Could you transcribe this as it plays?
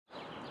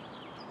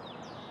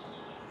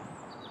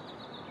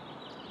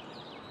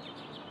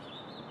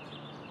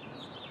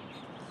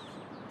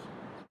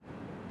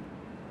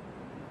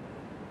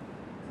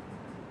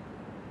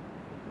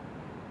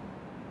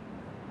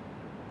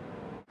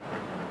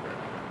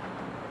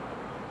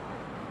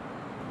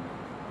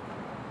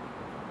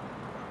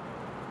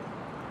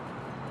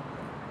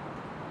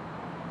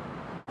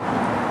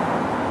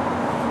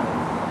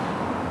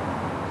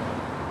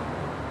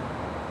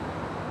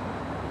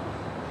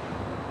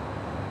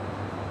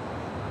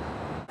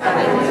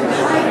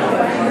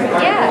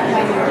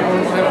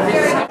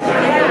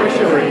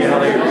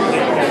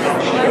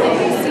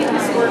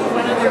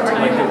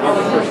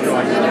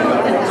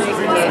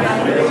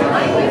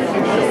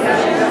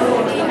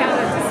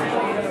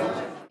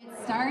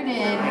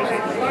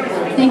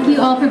Thank you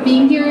all for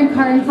being here in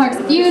Karen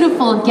Clark's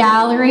beautiful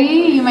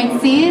gallery. You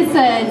might see it's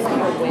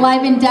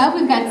livened up.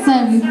 We've got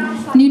some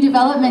new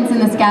developments in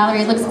this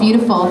gallery. It looks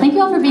beautiful. Thank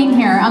you all for being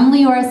here. I'm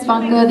Leora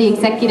Svanko, the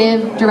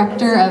Executive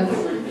Director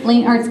of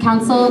Lane Arts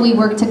Council. We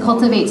work to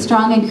cultivate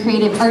strong and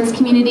creative arts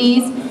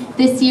communities.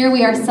 This year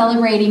we are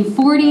celebrating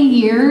 40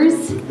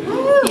 years.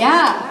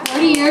 Yeah,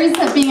 40 years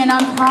of being a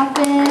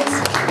nonprofit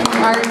in the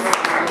arts.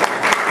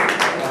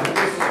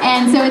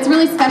 And so it's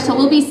really special.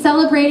 We'll be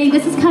celebrating,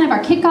 this is kind of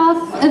our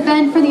kickoff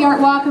event for the Art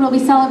Walk, and we'll be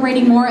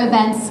celebrating more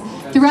events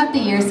throughout the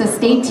year, so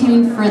stay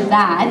tuned for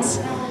that.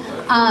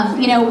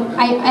 You know,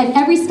 at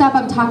every stop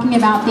I'm talking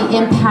about the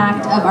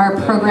impact of our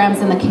programs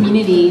in the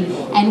community,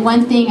 and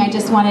one thing I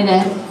just wanted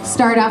to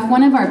start off,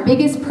 one of our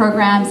biggest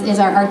programs is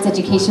our arts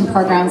education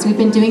programs. We've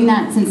been doing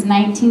that since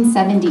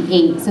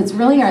 1978, so it's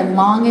really our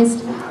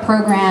longest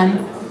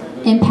program,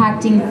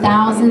 impacting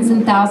thousands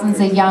and thousands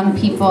of young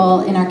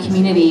people in our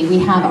community. We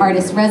have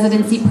artist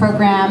residency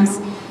programs,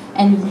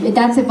 and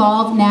that's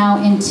evolved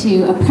now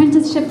into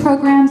apprenticeship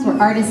programs where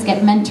artists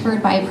get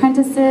mentored by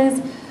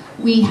apprentices.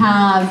 We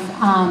have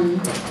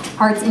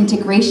arts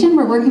integration.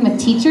 We're working with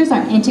teachers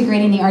on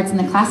integrating the arts in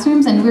the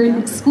classrooms,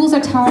 and schools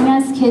are telling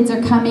us kids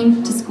are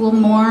coming to school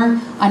more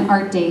on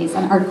art days,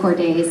 on art core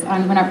days,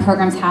 on when our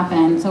programs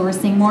happen. So we're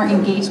seeing more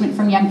engagement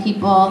from young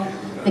people.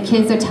 The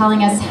kids are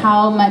telling us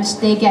how much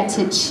they get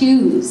to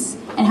choose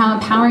and how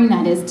empowering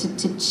that is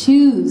to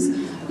choose,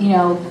 you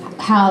know,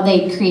 how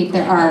they create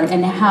their art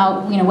and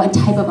how, you know, what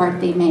type of art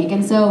they make.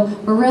 And so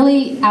we're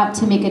really out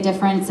to make a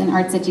difference in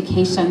arts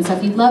education. So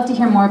if you'd love to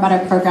hear more about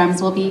our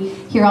programs, we'll be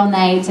here all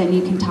night and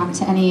you can talk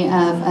to any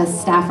of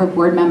us staff or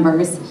board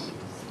members.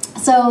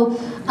 So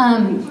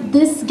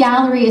this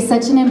gallery is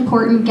such an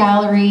important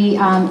gallery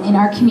in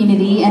our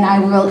community, and I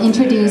will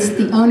introduce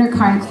the owner,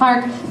 Karen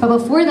Clark. But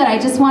before that, I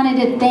just wanted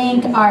to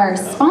thank our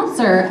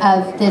sponsor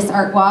of this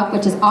art walk,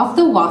 which is Off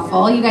the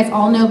Waffle. You guys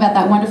all know about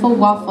that wonderful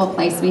waffle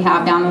place we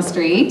have down the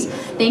street.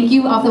 Thank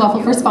you, Off the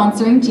Waffle, for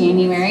sponsoring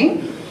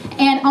January.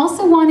 And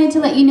also wanted to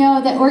let you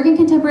know that Oregon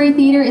Contemporary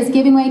Theater is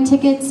giving away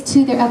tickets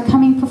to their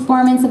upcoming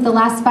performance of the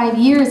last 5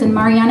 years, and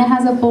Mariana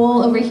has a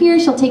bowl over here.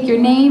 She'll take your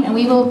name, and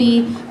we will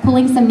be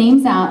pulling some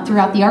names out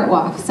throughout the art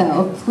walk,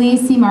 so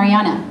please see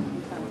Mariana.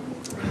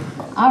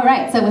 All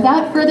right, so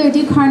without further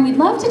ado, Karen, we'd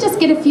love to just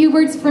get a few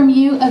words from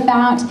you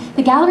about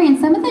the gallery and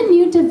some of the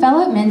new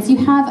developments. You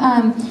have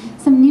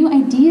some new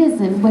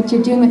ideas of what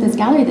you're doing with this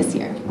gallery this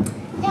year.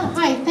 Yeah,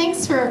 hi,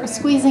 thanks for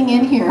squeezing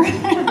in here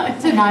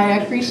tonight, I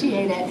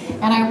appreciate it.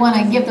 And I want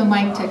to give the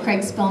mic to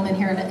Craig Spillman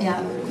here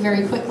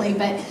very quickly,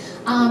 but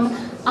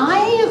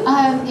I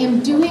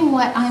am doing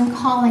what I'm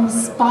calling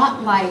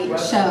spotlight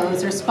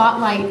shows or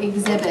spotlight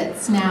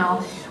exhibits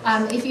now.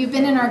 If you've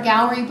been in our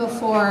gallery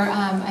before,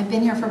 I've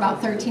been here for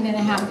about 13 and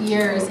a half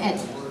years, and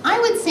I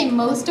would say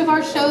most of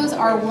our shows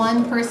are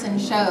one-person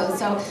shows.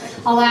 So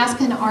I'll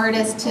ask an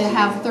artist to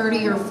have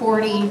 30 or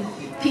 40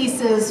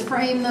 pieces,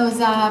 frame those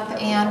up,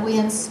 and we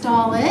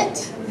install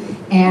it,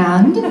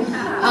 and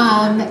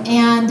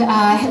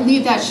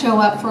leave that show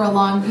up for a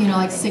long, you know,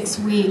 like 6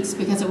 weeks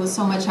because it was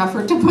so much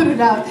effort to put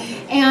it up.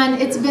 And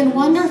it's been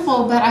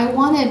wonderful, but I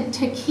wanted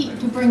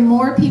to bring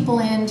more people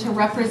in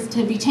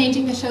to be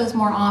changing the shows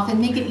more often,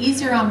 make it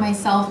easier on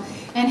myself,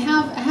 and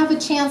have a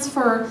chance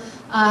for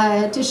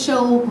to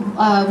show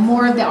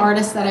more of the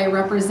artists that I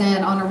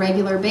represent on a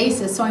regular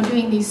basis. So I'm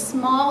doing these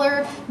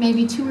smaller,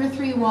 maybe 2 or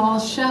 3 wall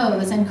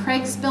shows, and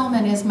Craig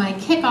Spillman is my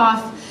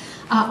kickoff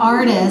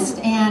artist,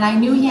 and I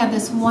knew he had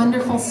this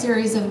wonderful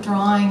series of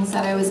drawings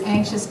that I was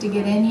anxious to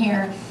get in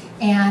here,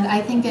 and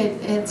I think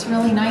it's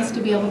really nice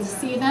to be able to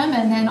see them,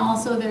 and then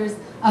also there's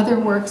other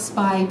works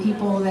by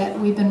people that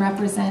we've been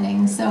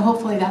representing, so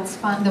hopefully that's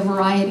fun. The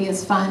variety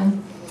is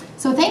fun.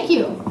 So thank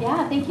you.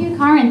 Yeah, thank you,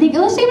 Karen.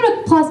 Let's give an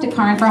applause to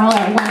Karen for all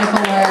her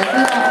wonderful work.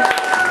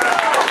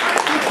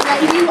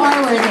 You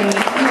are worthy.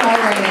 You are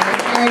worthy.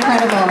 You're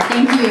incredible.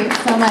 Thank you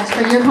so much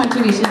for your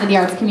contribution to the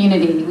arts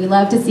community. We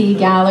love to see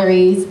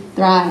galleries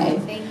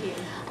thrive. Thank you.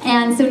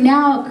 And so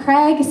now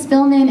Craig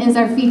Spillman is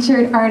our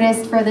featured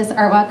artist for this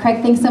art walk.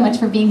 Craig, thanks so much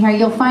for being here.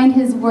 You'll find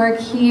his work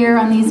here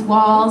on these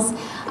walls.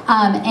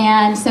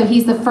 And so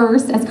he's the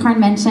first, as Karen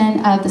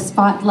mentioned, of the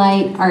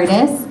Spotlight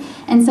artists.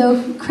 And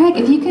so, Craig,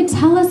 if you could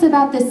tell us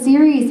about the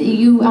series that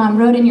you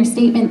wrote in your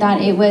statement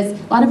that it was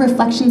a lot of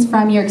reflections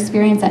from your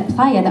experience at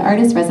Playa, the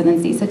artist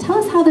residency. So tell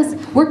us how this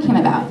work came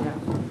about.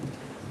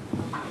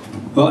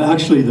 Well,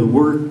 actually, the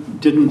work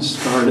didn't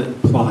start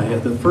at Playa.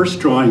 The first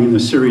drawing in the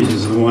series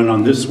is the one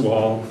on this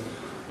wall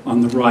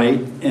on the right.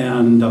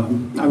 And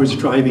I was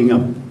driving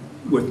up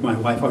with my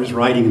wife. I was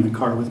riding in the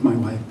car with my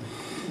wife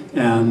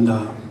and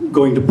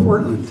going to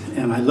Portland.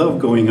 And I love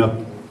going up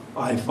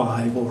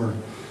I-5 or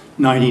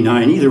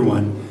 99, either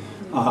one,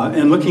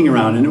 and looking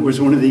around, and it was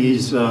one of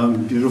these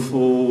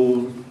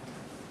beautiful,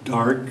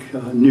 dark,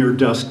 near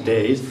dusk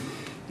days,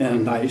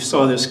 and I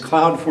saw this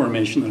cloud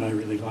formation that I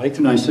really liked,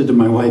 and I said to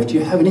my wife, do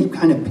you have any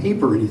kind of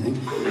paper or anything?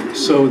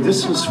 So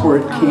this is where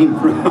it came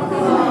from.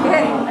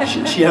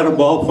 She had a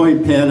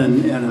ballpoint pen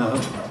and a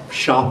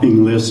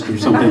shopping list or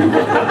something.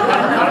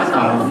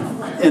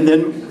 And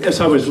then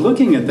as I was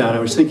looking at that, I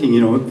was thinking,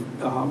 you know,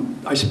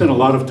 I spent a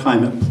lot of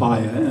time at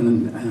Playa,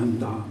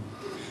 and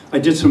I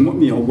did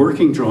some, you know,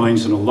 working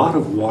drawings and a lot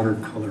of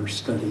watercolor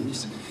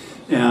studies.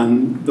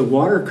 And the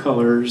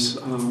watercolors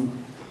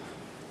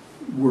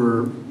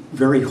were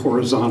very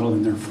horizontal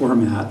in their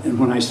format. And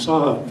when I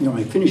saw, you know,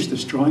 I finished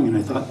this drawing and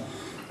I thought,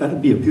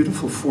 that'd be a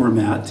beautiful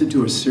format to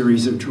do a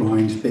series of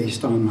drawings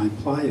based on my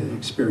Playa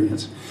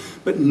experience.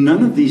 But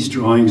none of these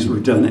drawings were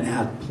done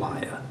at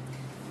Playa.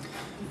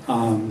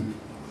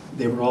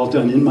 They were all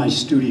done in my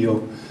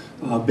studio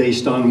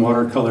based on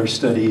watercolor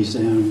studies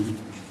and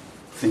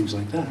things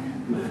like that.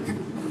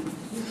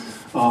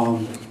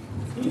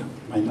 Yeah,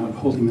 am I not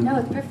holding them? No,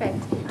 it's perfect.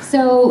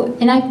 So,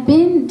 and I've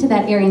been to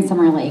that area in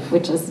Summer Lake,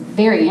 which is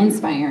very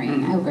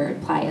inspiring over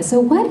at Playa. So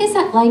what is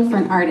that like for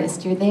an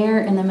artist? You're there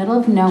in the middle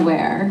of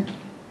nowhere,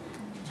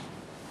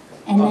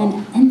 and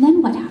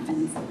then what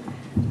happens?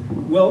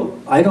 Well,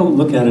 I don't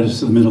look at it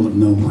as the middle of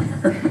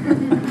nowhere.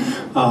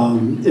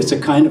 It's a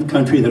kind of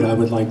country that I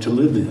would like to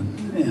live in,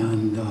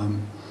 and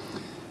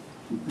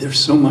there's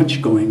so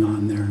much going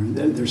on there.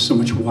 There's so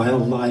much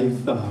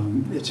wildlife.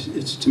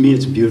 To me,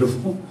 it's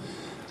beautiful.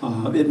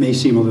 It may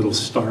seem a little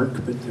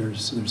stark, but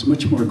there's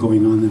much more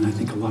going on than I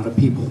think a lot of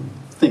people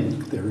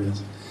think there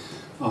is.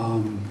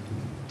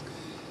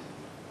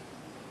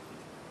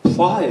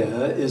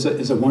 Playa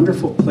is a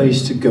wonderful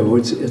place to go.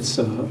 It's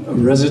a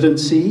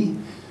residency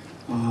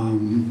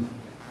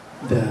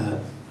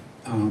that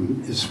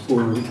is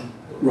for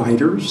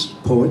writers,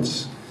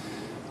 poets,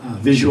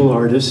 visual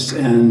artists,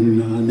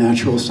 and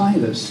natural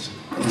scientists.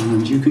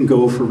 And you can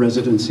go for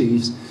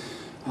residencies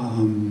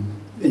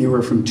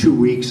anywhere from 2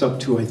 weeks up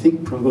to, I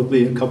think,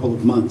 probably a couple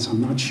of months. I'm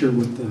not sure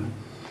what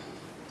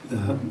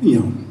the you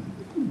know,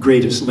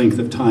 greatest length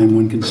of time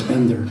one can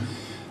spend there.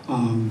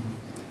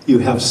 You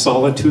have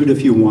solitude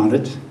if you want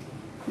it,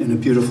 in a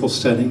beautiful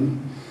setting.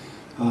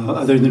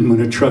 Other than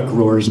when a truck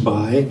roars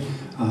by,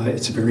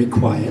 it's very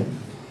quiet.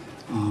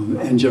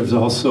 And there's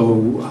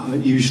also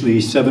usually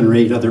 7 or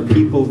 8 other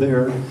people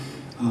there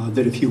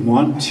that if you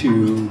want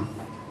to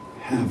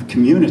have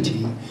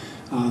community,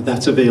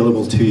 that's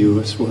available to you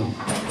as well.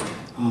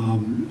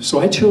 So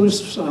I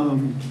chose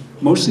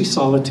mostly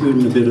solitude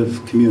and a bit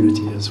of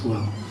community as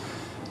well.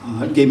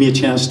 It gave me a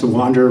chance to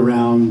wander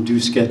around, do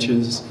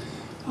sketches.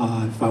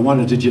 If I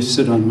wanted to just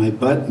sit on my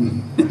butt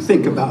and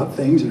think about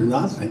things or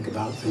not think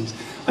about things,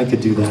 I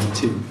could do that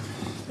too.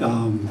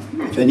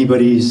 If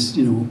anybody's,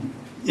 you know,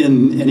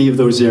 in any of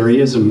those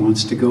areas and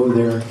wants to go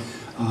there,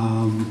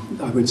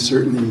 I would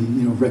certainly,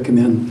 you know,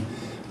 recommend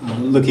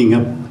looking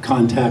up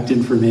contact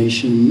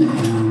information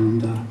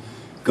and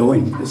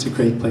going. It's a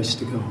great place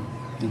to go.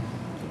 Yeah.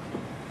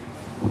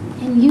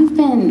 And you've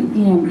been,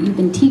 you know, you've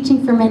been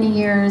teaching for many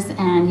years,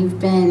 and you've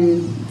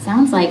been,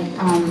 sounds like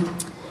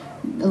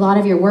a lot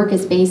of your work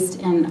is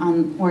based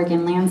on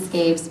Oregon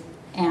landscapes.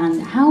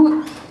 And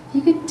how, if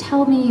you could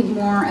tell me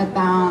more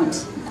about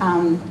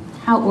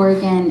how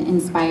Oregon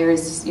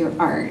inspires your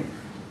art.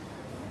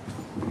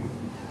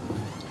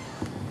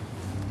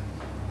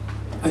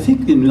 I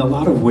think in a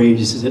lot of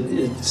ways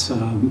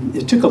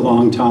it took a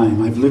long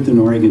time. I've lived in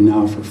Oregon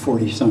now for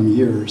 40-some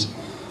years,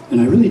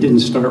 and I really didn't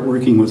start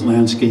working with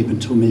landscape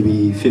until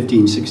maybe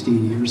 15,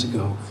 16 years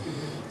ago.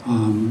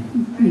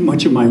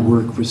 Much of my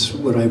work was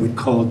what I would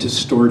call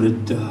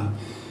distorted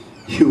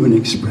human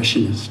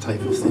expressionist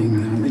type of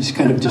thing. These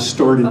kind of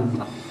distorted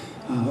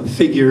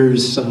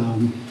figures,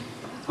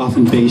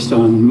 often based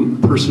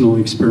on personal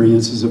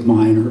experiences of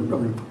mine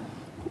or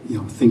you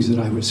know, things that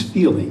I was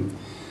feeling.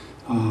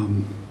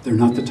 They're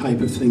not the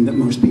type of thing that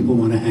most people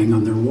want to hang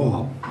on their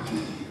wall.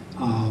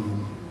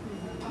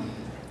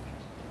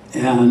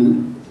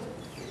 And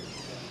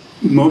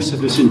most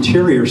of this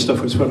interior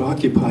stuff was what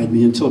occupied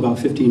me until about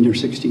 15 or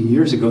 16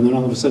 years ago. And then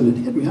all of a sudden it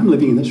hit me, I'm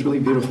living in this really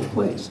beautiful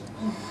place.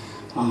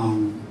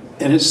 And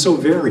it's so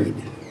varied.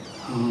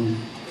 You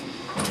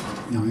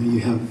know, you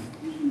have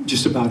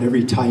just about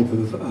every type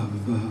of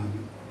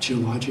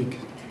geologic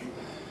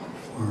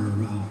or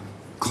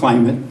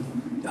climate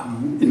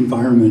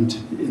environment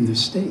in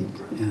this state.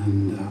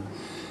 And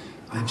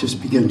I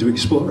just began to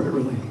explore it,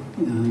 really.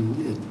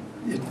 And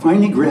it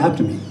finally grabbed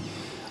me.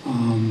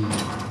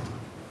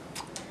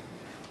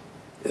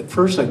 At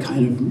first, I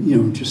kind of,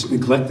 you know, just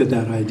neglected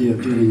that idea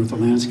of dealing with the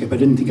landscape. I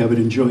didn't think I would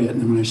enjoy it,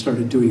 and then when I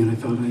started doing it, I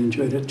found I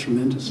enjoyed it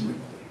tremendously.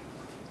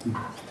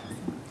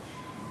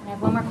 I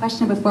have one more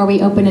question before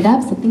we open it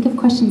up, so think of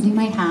questions you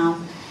might have.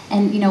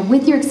 And, you know,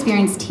 with your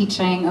experience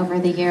teaching over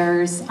the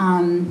years,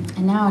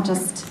 and now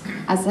just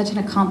as such an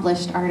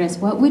accomplished artist,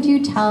 what would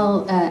you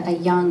tell a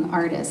young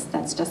artist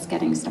that's just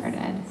getting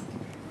started?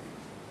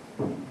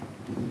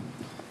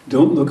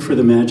 Don't look for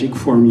the magic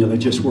formula,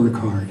 just work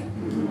hard.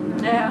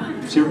 Yeah.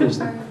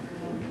 Seriously.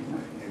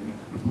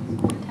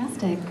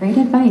 Fantastic, great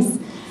advice.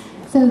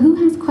 So who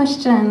has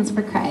questions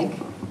for Craig?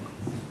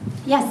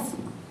 Yes.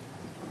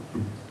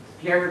 Did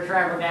you ever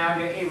travel down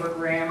to Averitt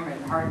Rim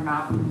and Hard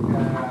Mountain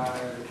and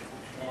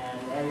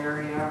that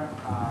area,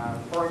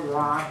 Fort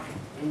Rock,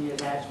 any of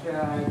that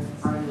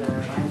part of the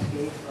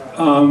landscape?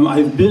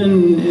 I've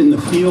been in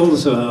the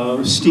fields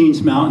of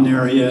Steens Mountain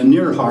area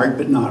near Hart,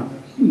 but not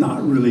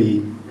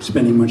really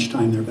spending much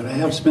time there. But I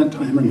have spent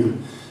time in the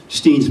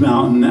Steens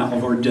Mountain,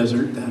 Alvord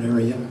Desert, that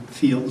area,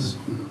 fields.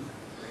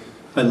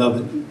 I love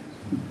it.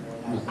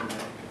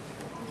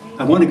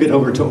 I want to get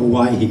over to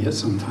Owyhee at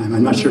some time.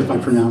 I'm not sure if I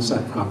pronounced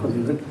that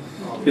properly, but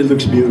it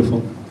looks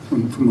beautiful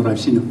from what I've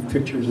seen of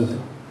pictures of it.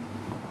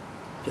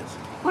 Yes.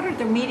 What are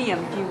the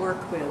medium do you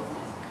work with?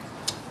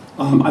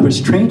 I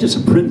was trained as a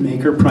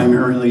printmaker,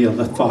 primarily a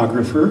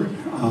lithographer,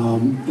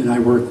 and I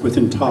work with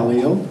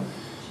intaglio.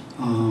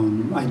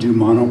 I do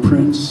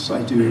monoprints,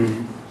 I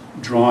do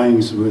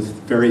drawings with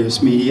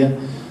various media,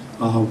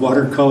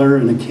 watercolor,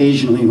 and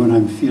occasionally when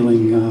I'm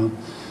feeling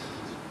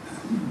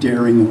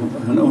daring,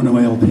 an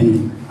oil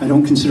painting. I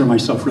don't consider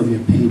myself really a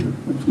painter.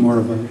 I'm more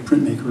of a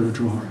printmaker or a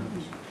drawer.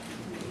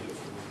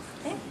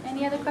 Okay.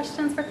 Any other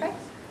questions for Craig?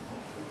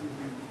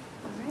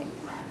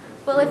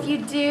 Well, if you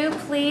do,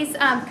 please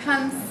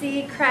come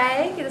see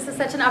Craig. This is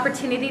such an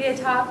opportunity to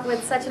talk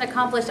with such an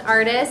accomplished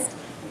artist.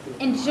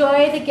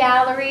 Enjoy the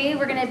gallery.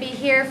 We're going to be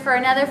here for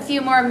another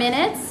few more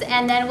minutes,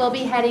 and then we'll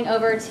be heading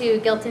over to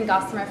Gilton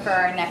Gossamer for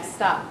our next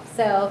stop.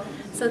 So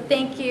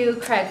thank you,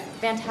 Craig.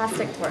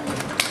 Fantastic work.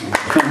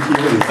 Thank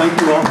you, and thank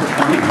you all for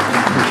coming.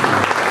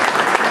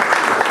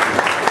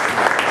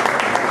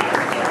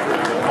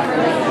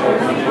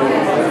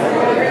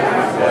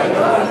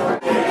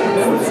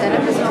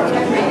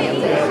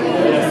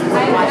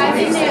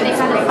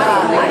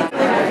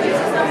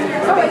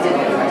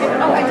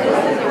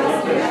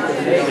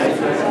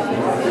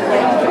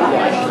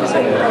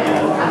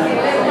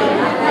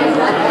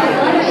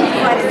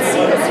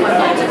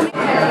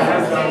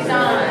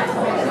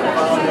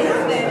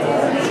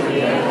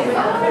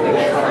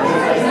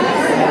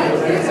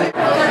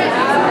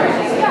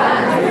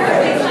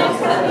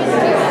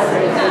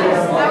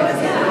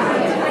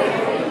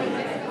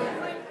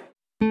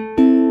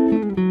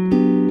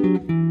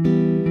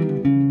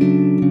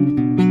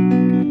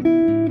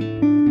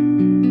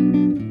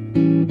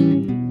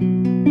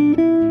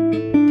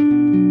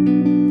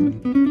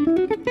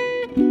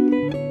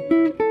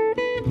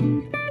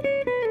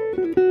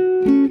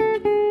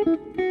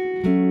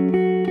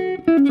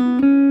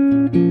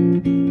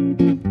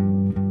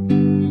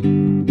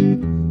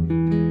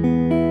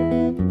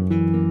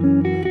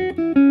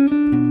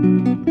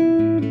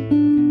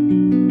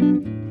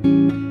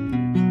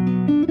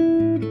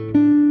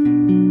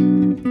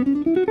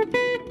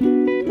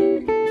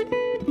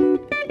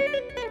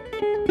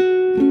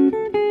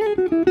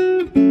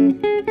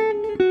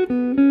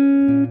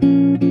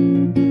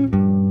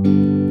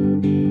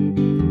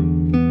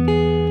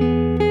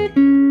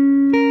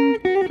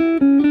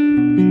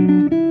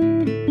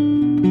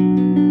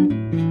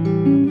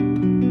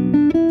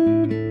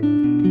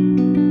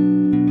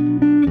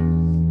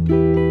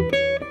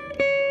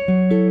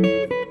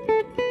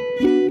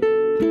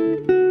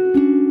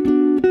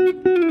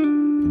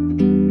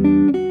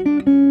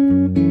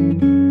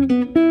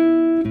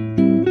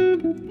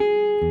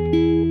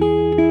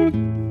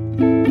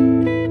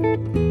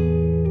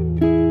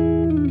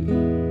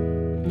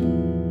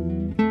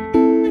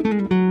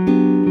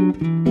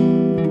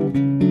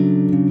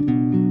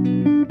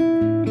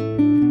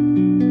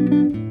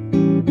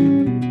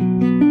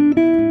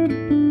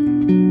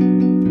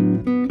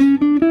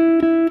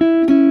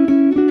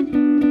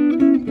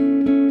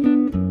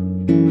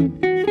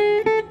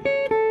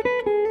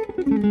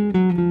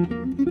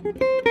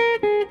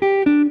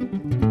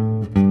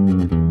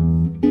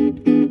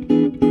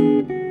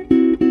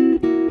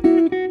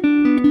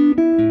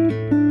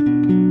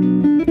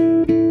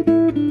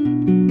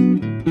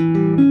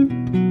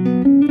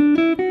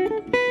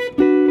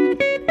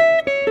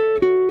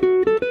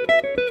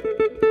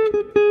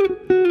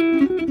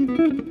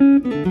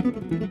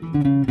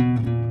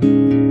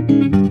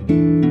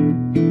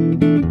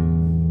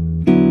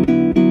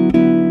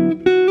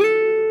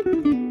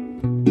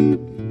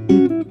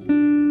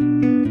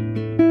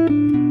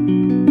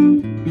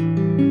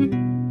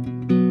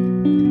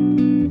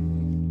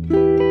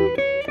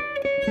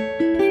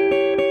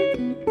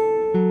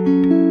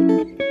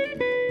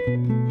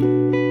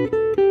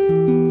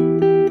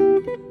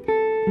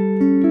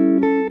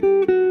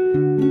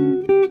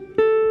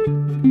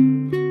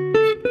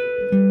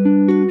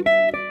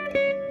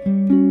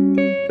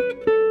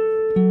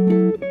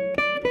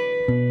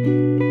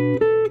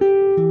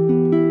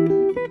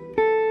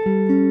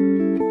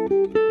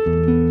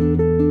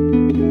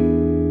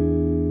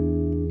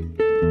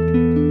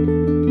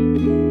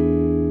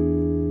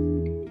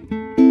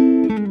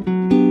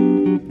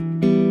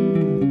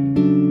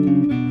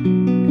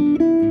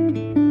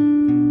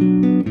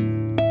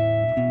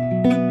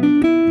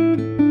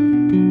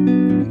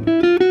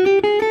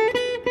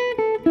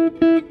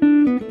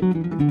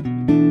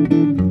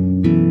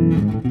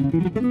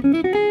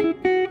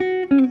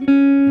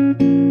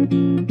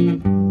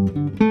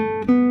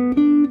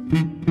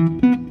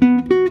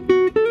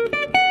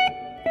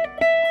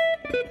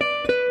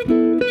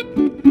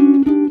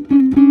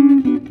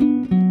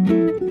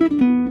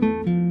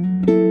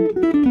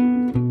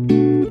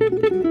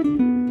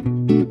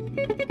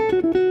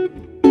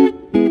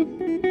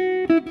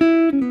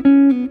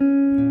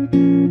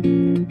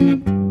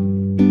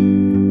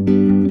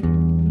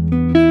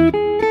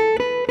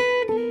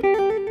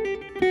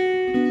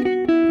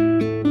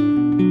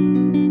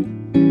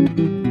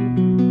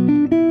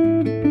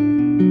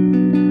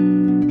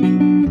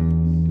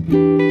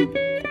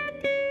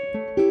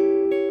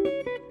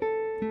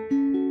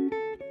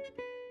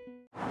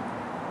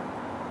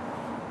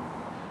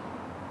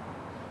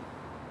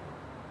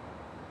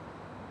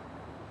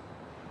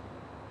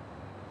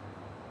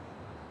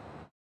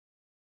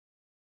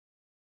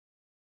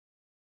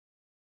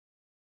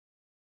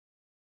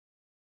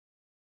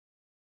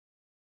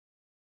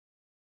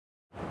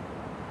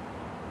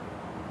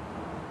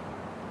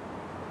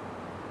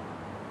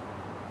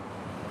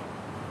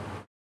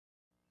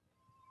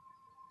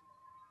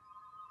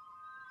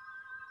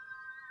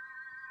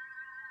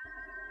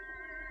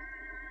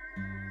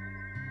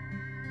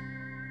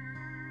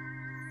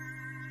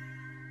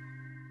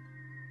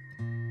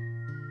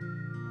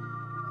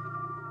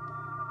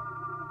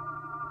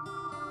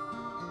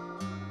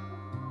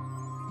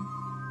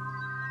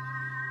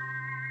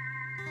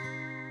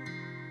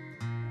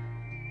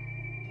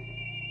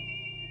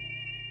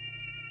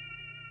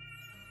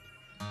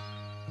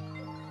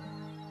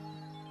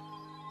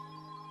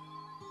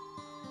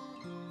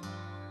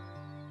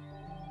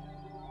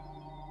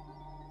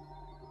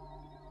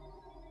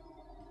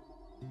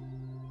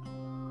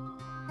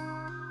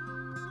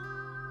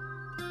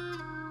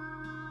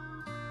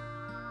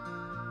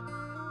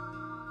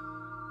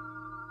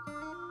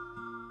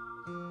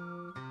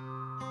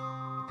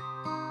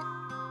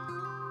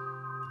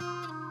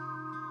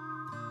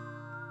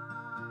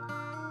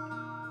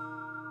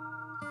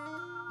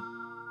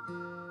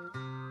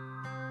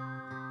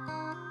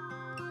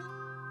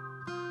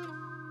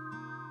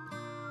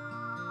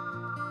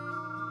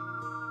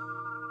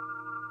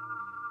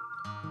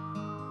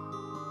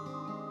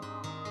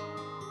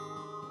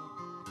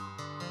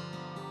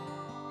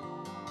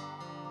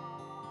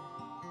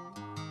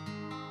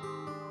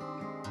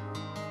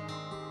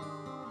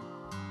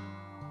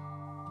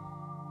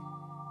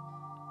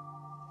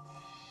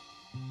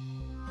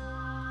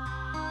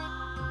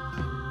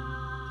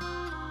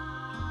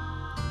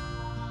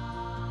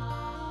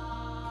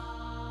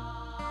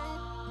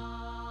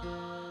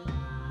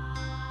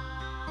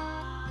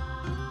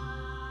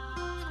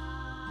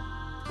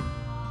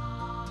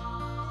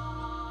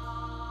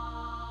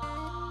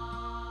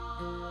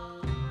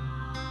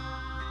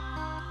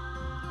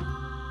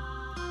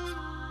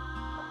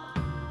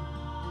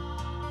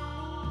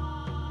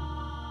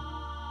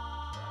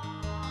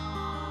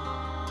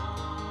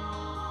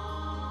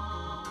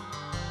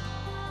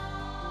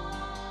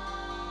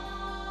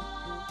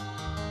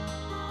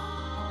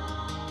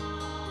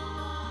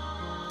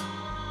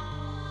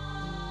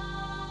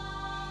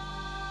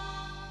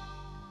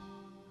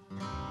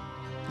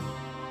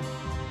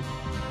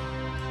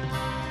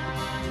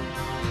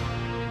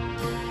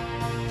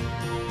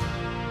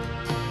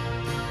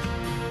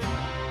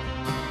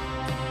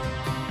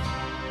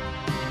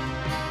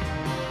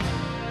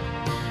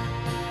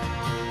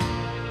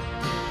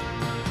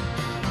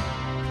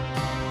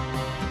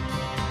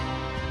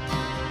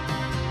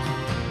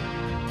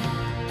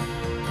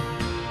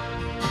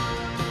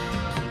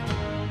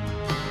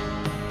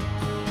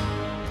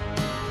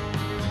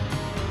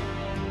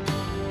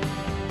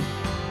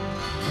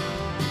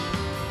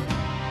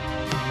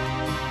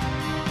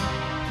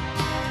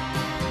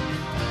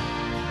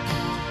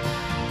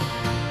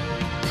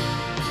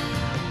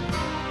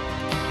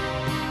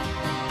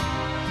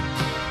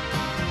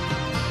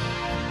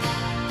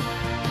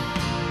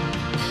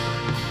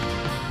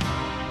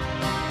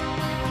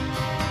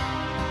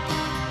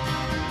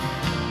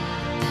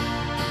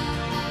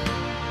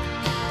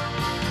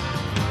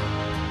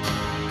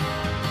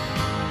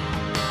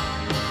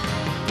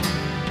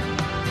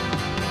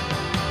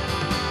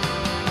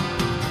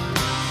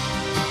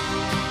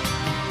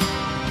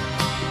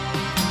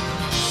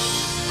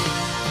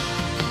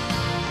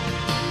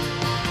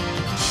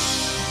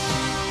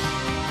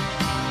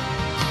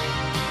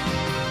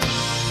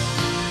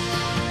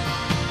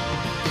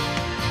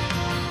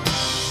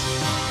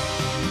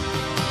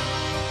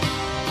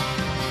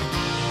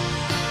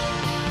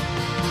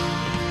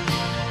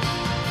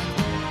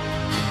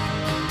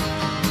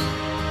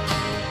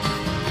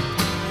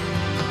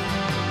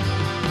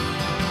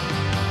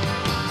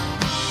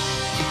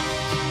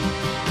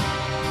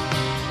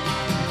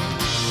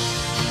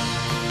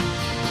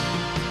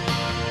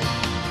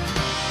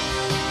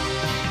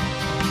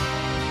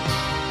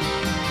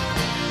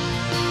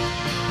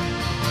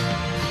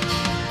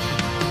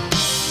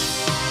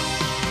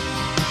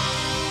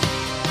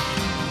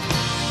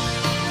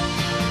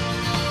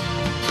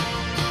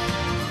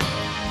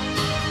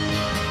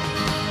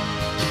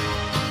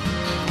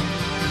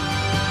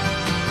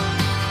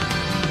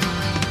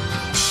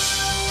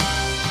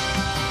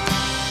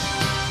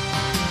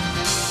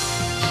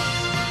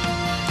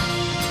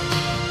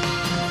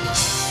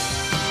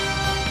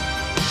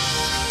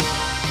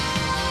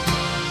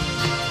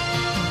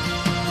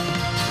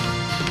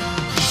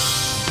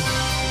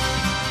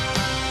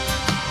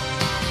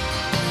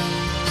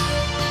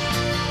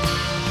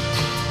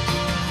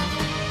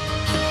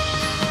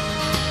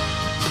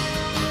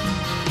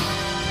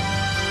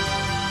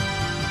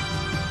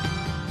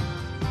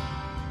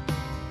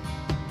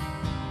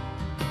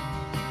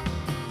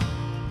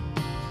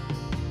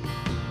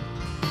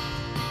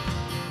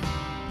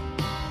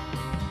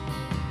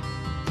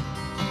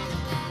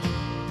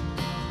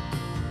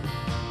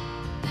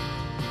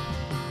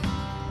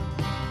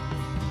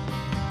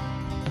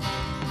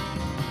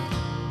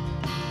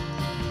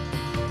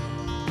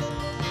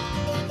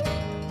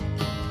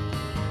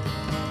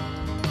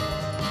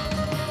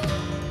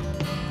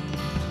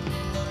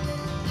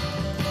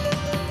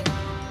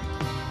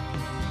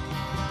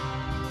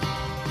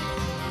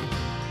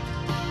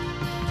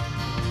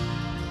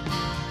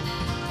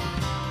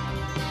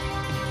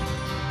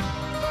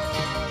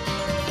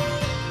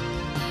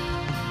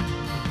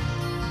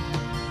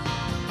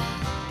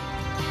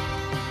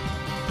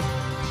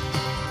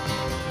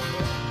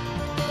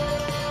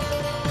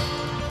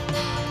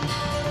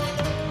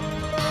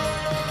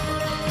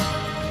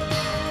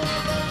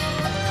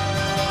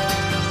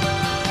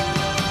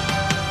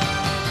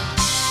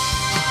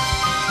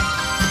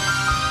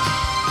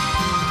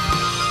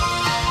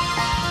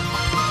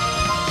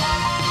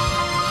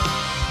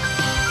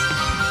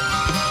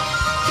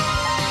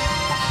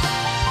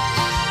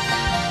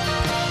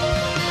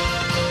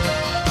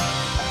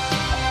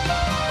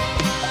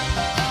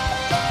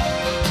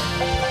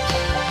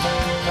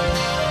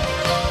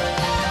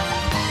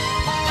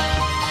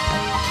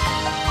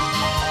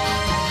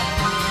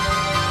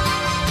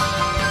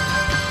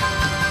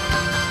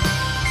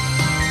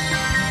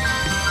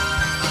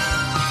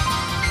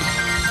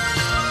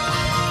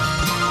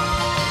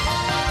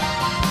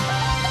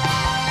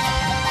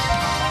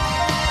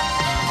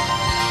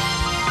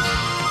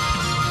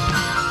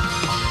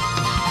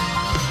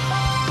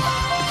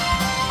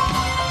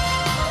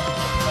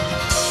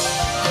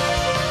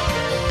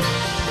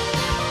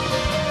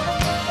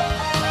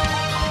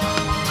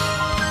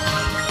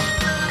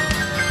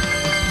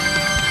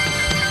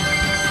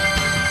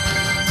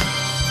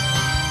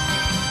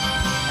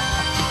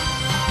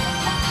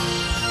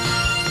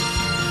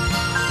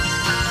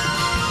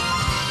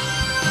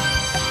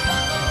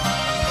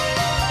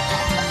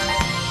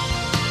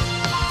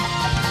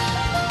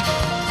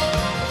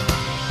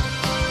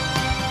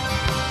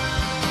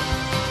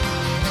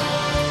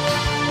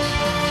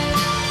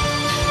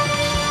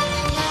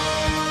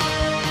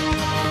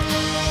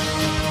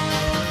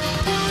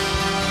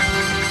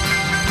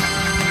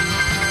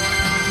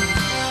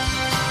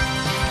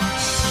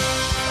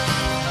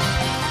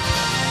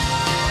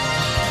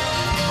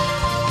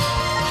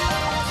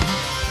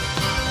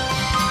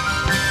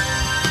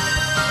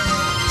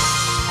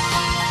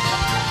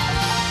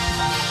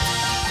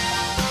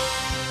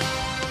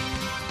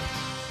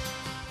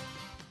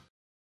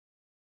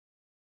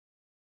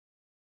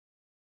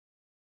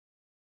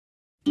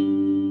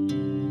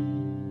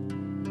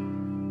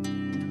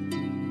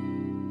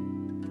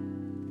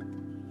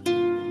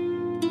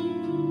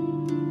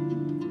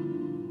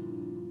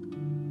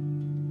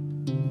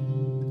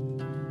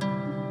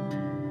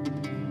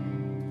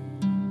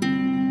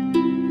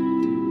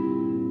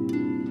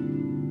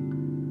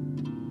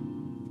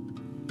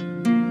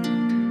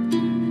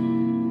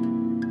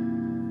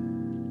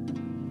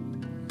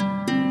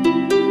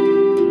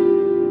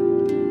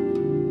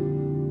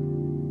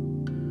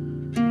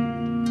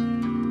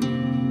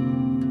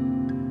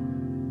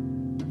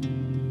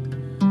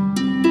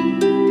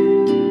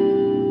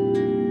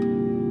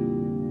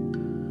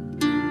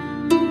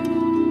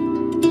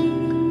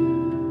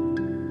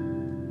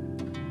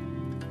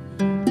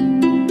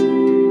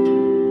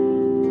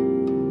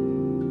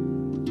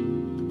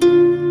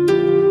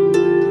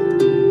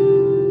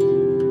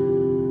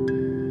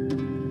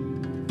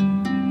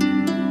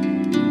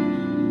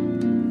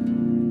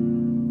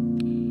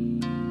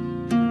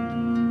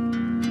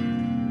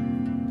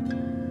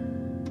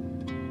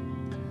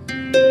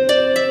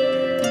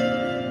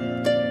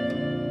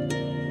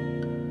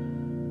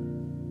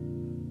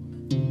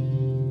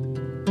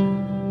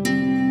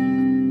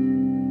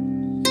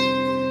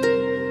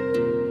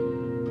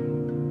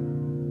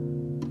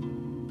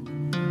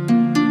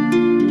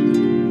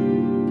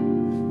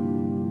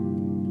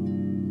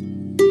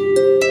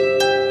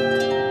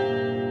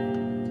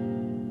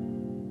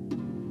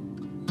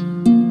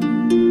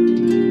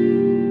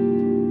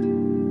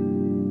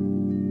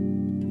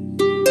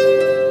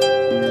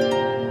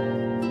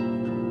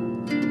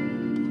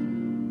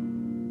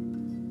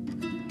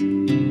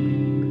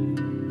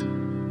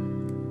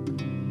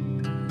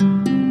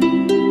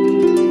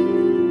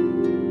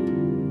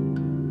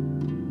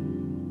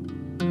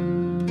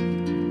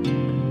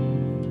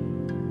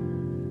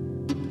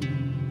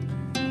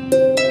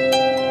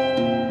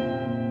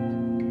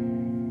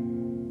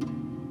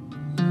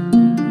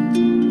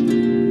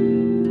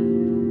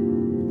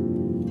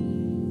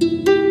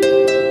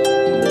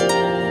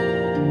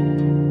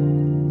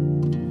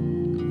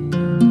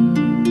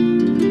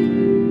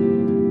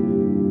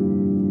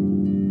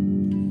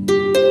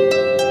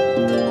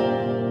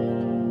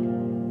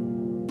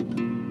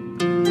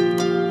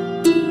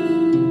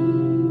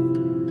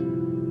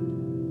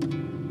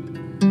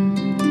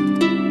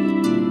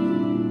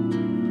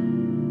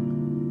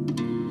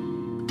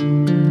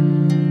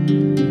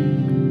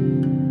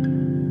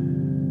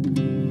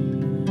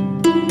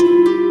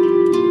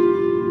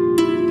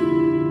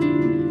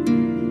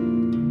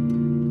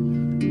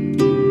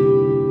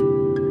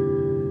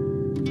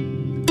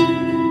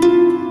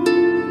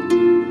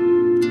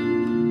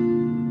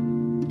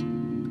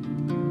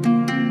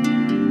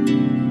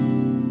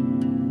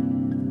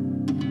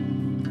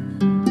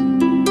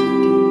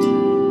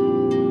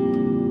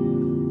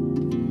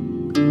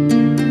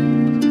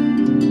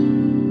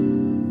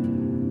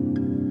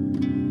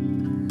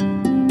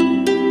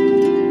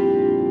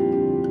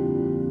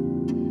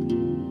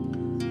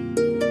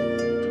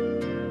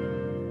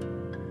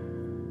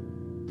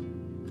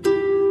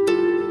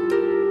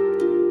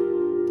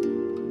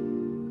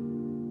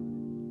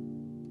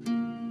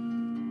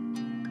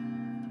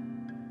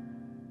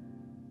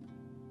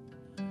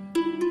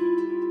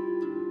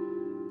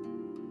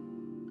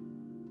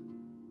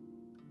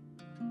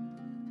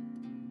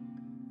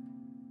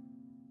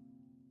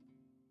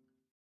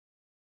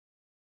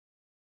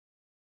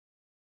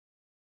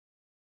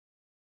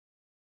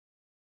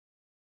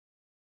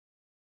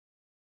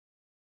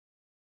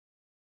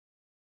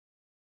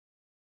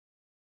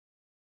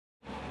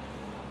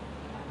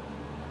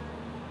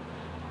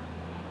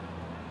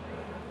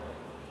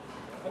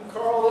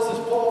 Carl, this is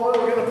Paul.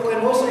 We're going to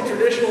play mostly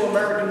traditional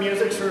American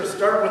music, sort of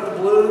start with the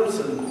blues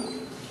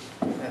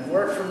and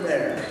work from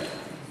there.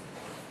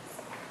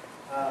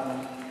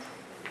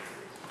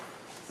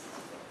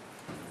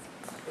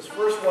 This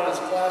first one is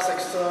a classic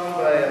song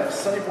by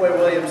Sonny Boy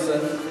Williamson.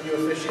 For you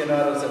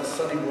aficionados, that's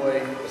Sonny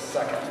Boy II.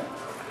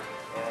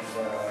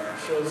 And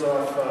shows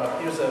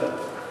off, he was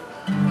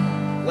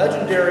a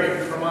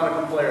legendary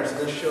harmonica player, so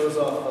this shows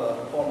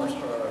off Palmer's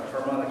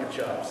harmonica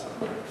chops.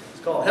 It's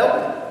called Help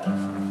Me.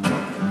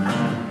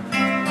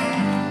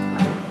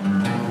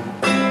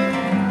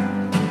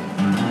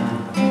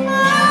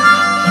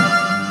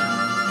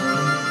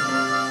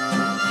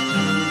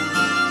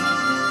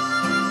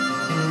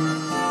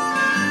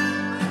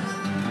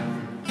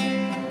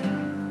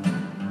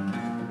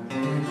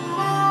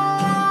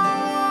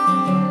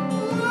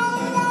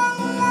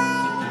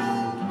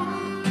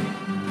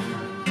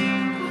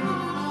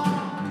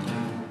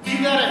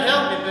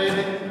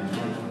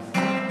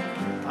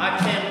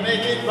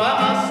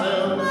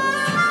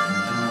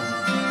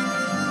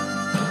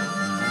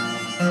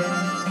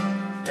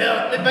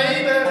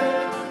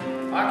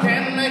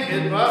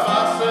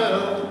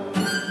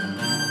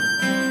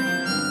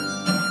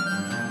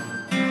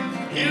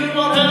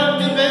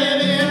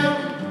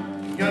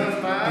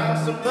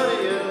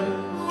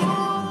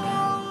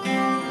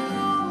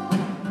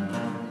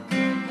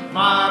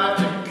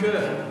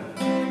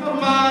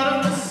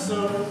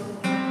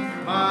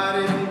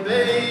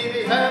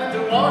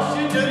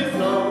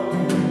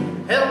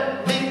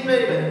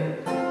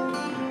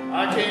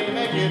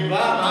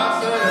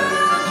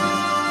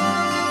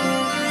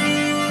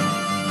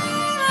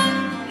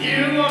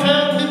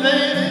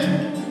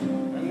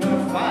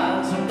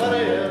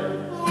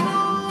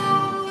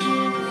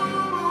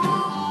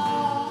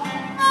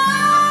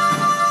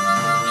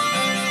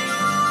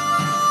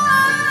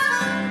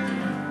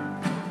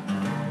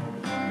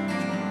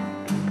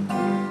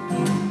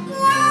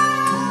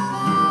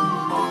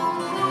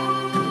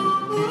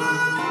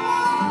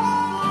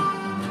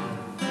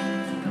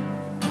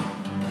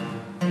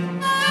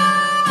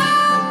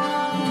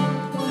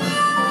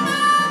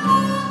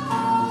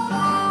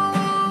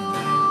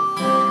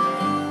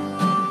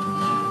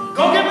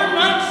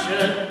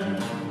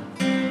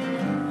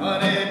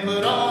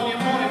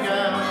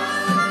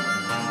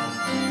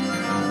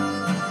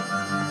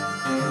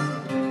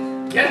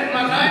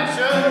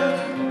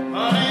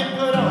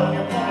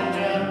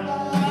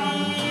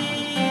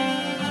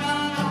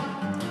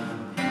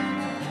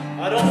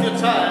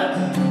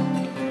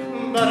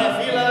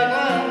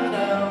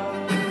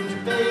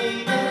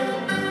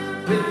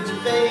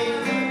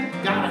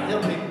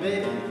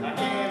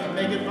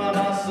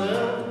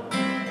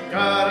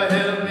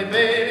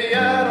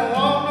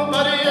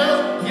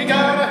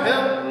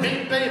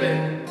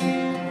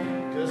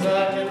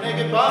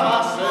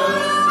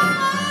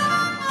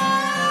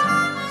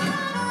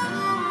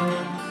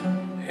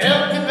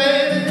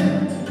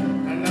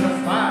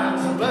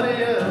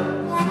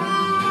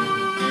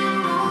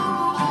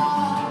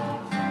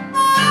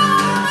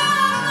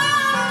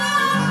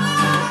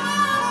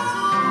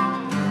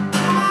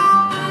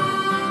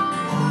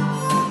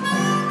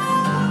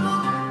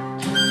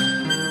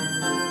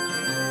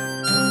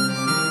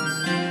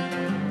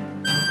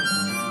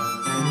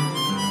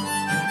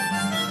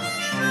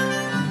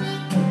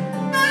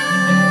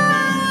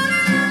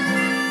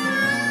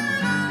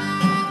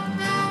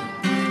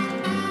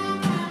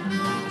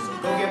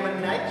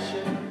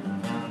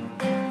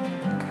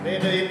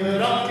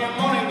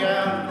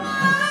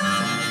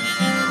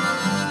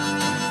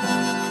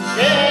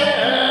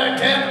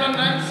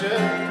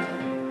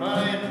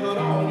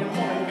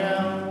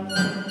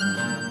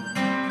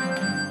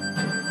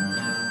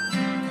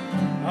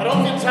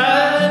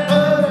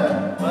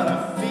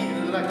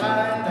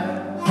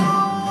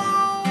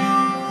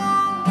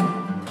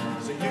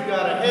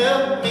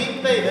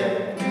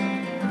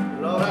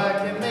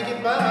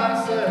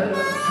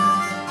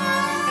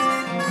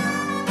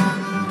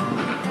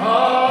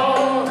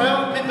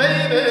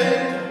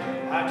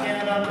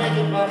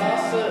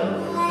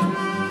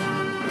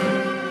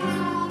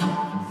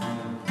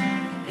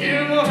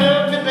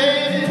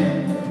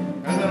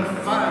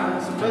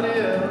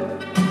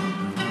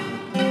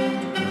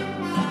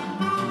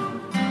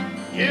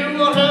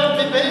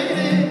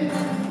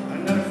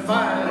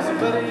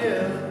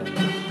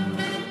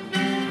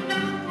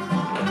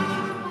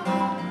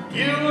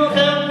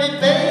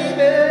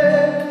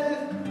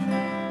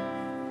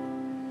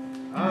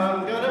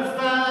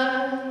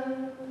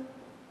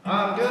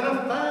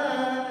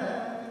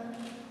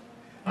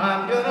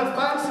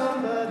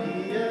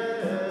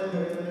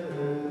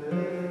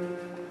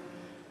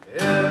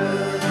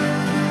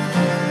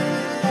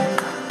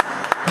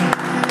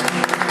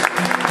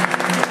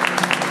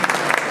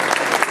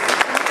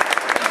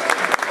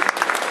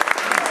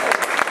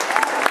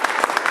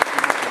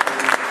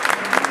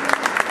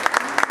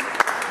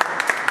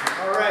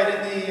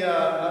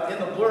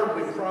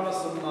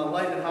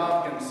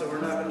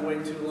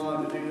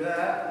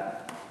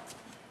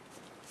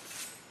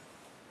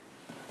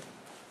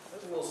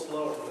 A little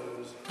slower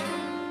blues.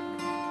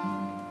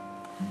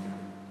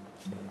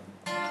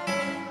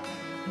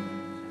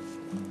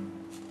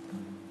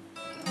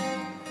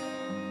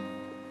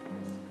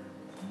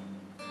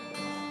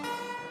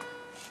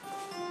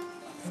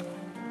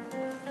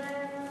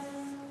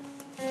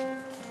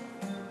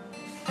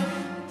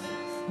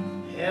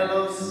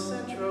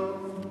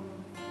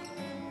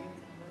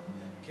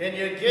 Can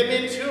you give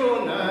me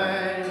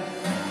 209?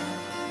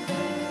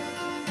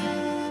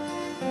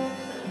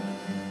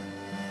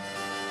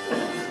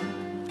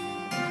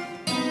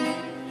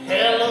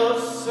 Hello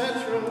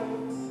Central,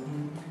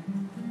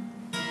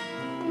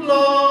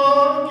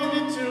 Lord, give me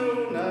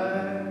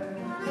 209.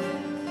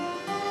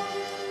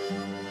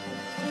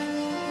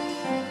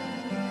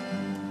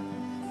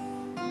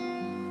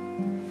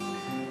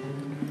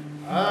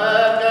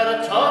 I've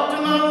got to talk to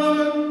my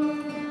woman.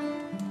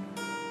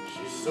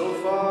 She's so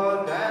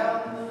far down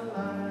the line.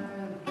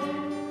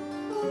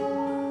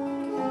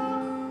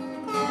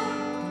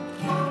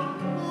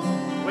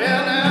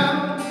 Well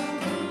now,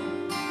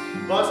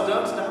 bus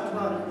done stopped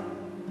running,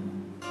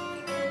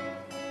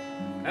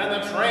 and the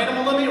train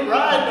won't let me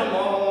ride no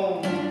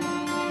more.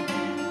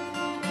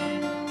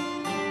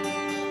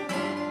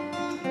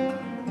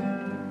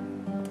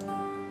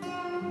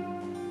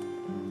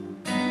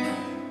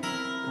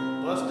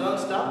 Bus done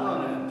stopped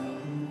running,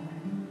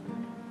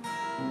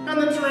 and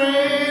the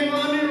train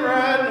won't let me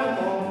ride no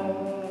more.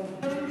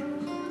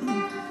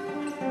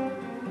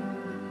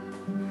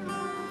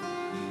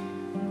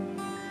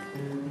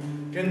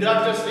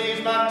 Conductor sees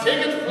my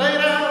tickets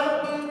played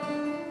out,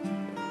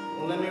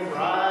 won't let me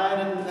ride,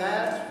 and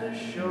that's for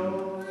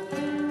sure.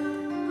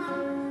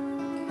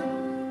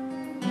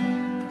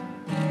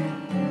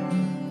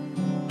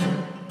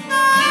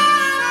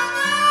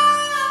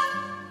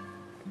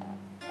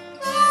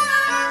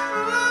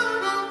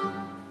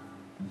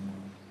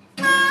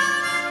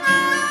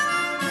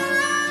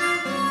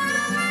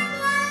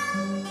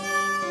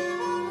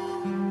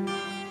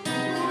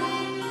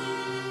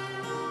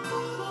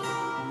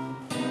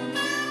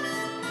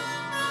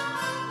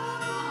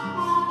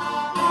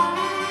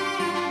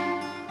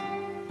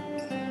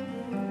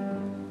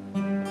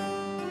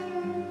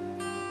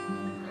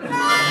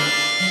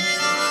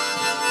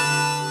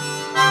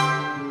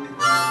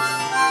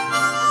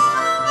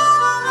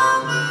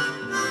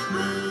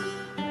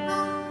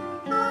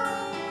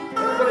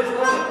 Everybody's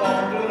running,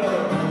 Paul. Do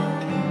another one.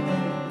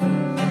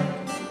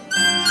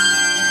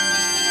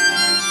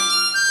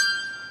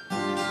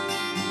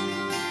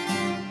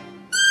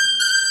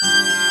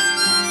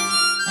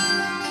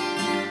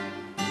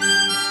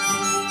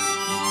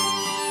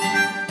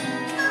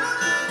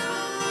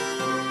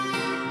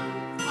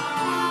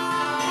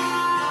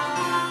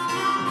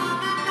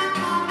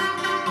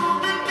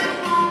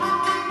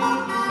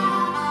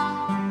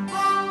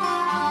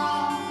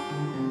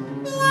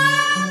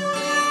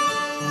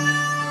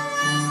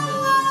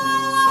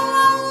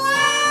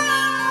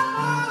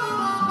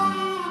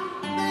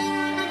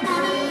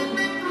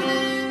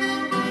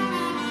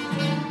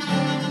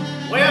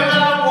 Well, I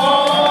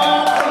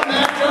walked from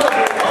that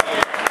telephone,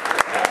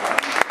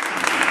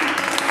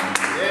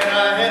 yeah, I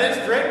headed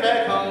straight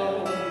back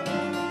home.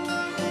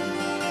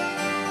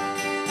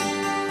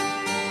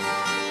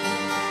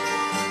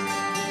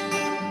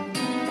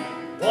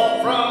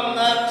 Walked from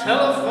that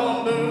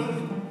telephone booth,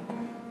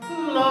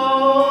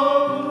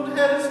 Lord,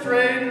 headed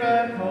straight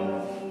back home.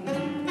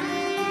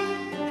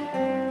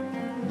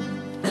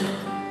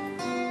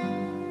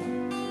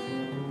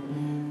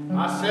 I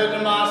said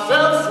to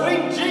myself,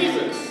 sweet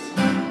Jesus,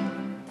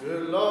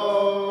 good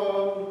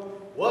Lord,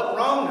 what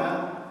wrong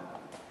now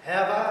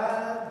have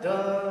I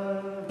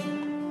done?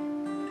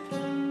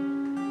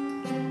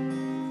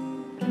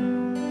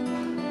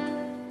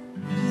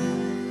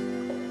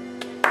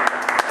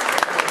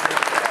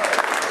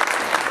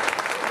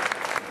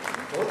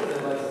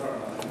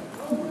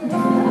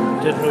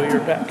 Didn't know you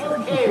were back.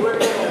 Okay, we're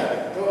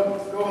gonna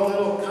go a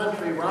little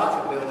country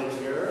rockabilly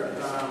here.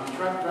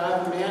 Truck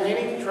driving man,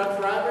 any truck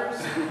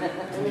drivers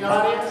in the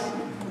audience?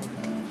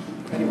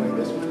 Anyway,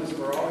 this one is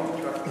for all you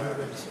truck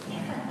drivers.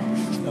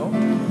 No?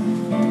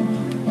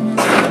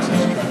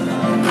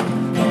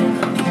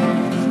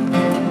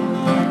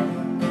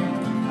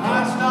 I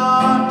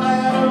stopped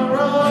at a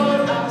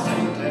roadhouse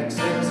in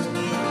Texas.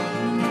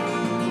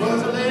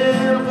 Was a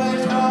little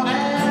place called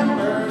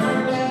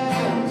Hamburger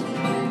Dance.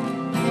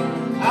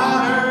 I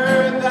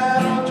heard that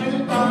old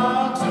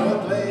jukebox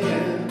was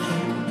playing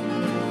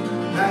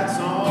that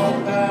song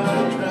about a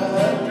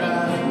truck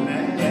driving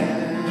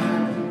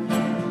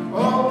man.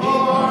 Oh,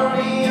 pour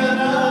me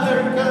another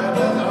cup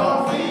of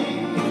coffee.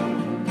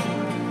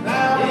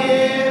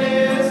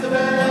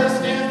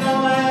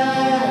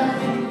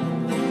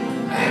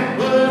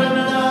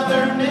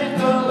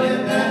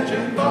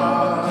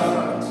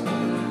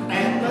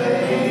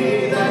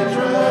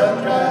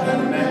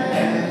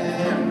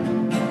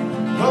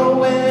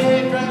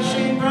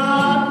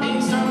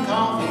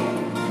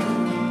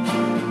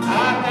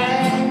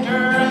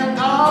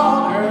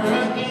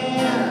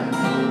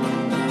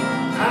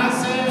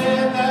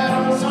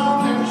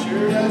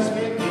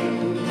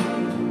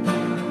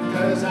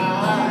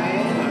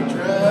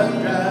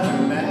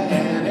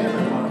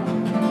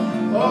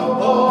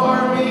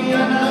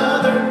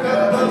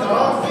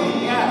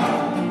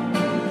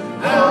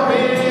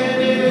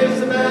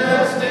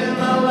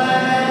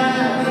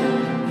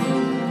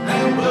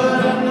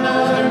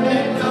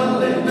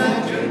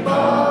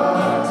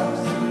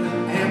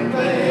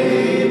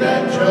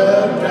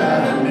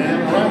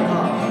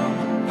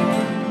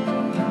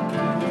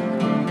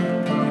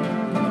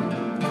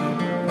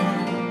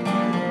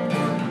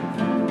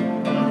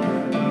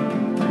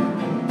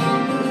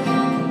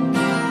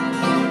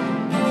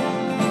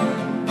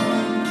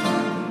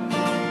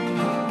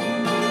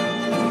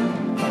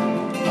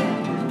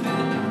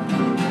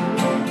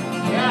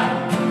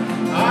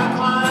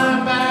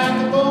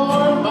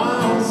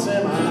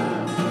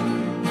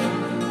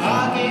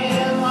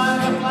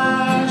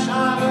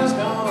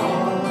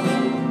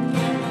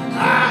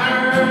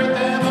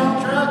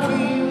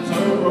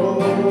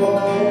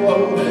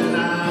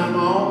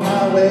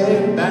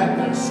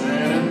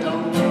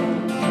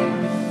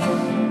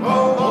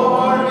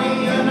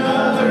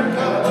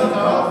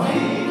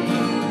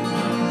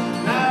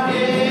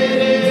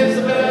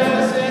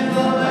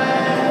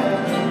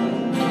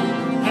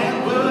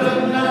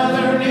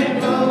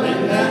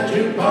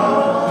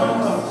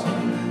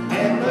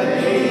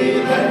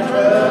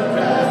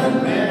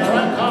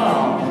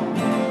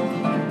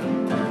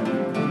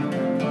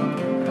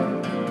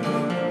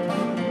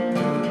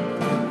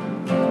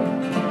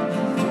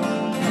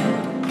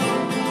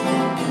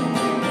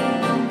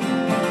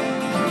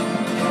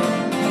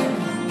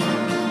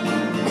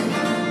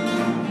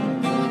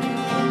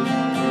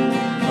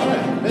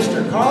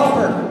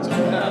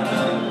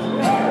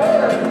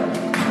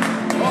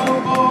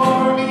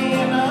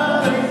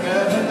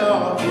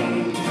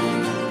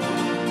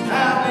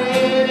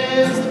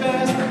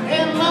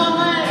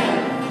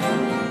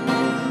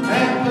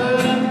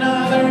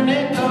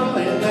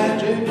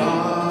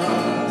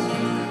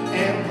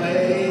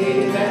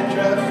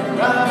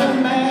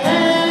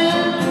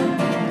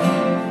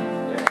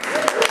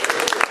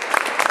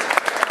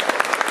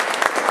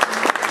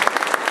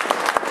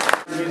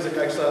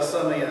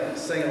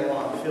 singing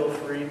along, feel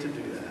free to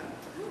do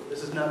that.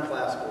 This is not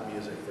classical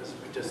music. This is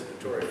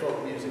participatory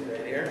folk music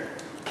right here.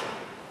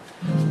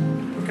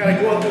 We're kind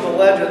of going through the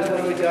legends. What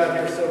have we got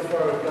here so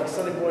far? We've got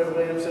Sonny Boy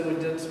Williamson.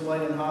 We did some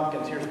Lightning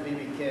Hopkins. Here's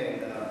B.B.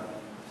 King,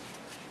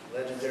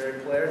 legendary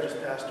player,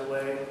 just passed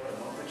away, what, a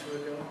month or two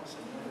ago?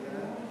 Something like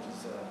that.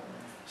 It's a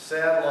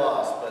sad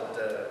loss, but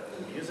the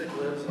music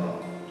lives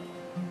on.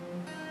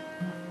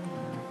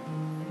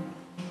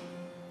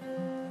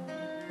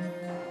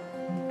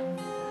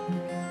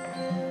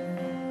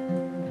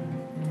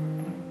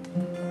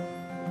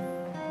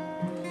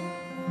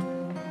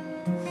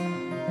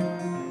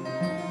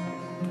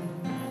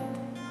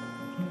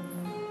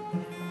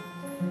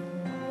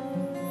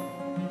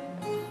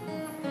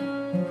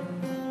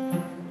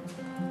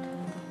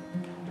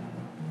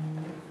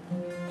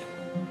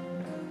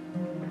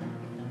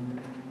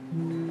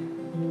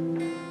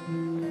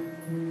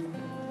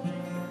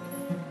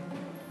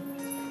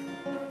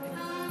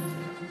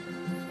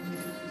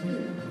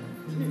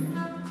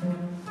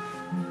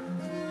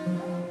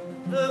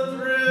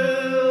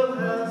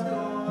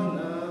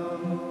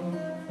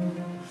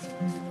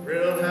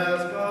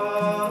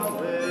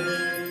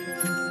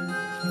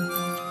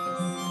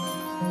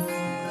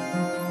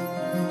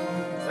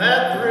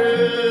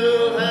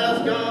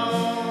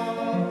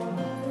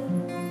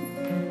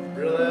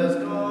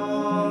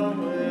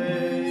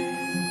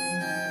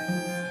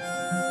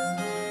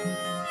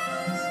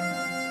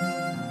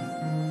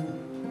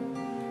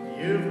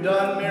 You've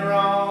done me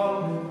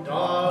wrong,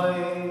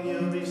 darling,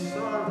 you'll be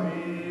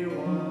sorry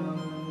one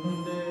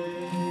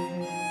day.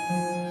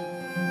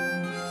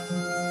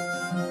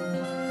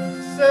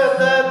 Said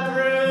that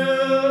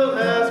thrill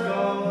has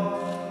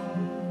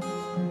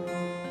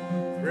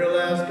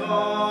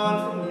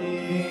gone from me.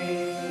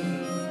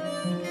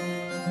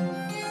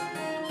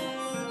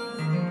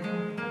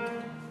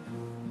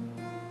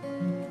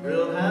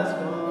 Thrill has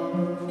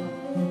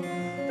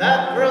gone,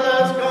 that thrill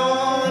has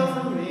gone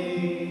from me.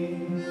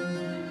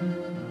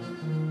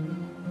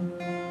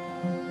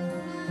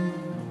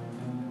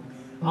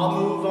 I'll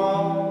move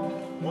on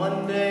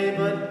one day,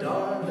 but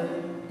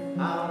darling,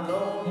 how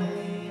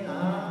lonely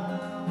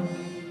I'll be.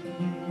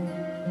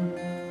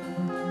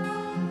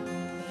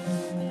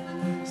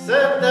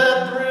 Said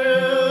that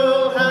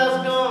thrill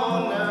has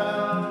gone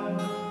now,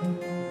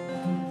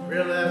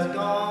 thrill has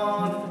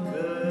gone for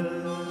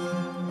good.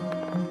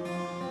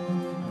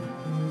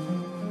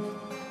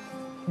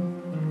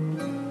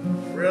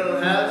 Thrill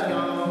has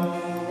gone,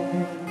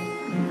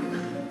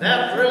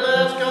 that thrill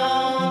has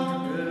gone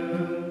for good.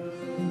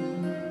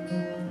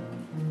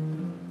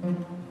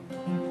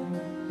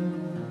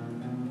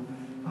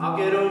 I'll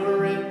get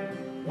over it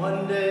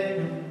one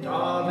day,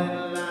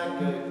 darling,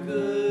 like a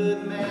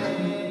good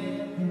man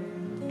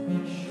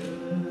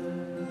should.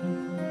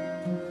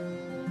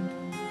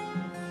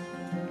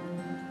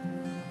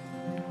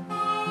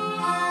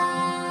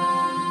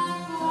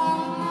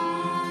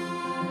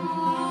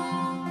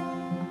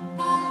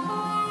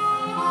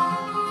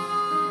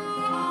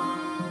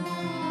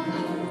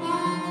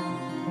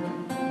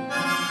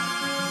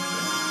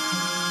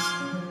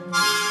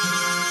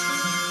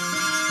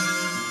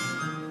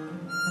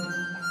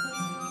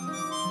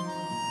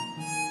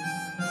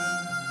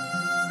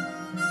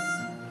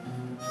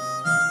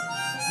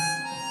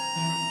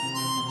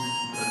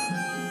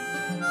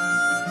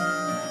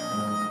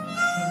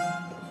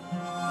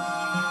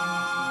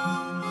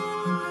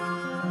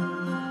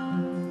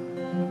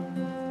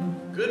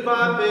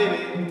 Goodbye,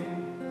 baby.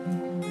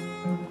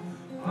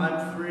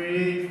 I'm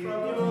free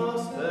from your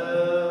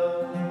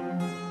spell.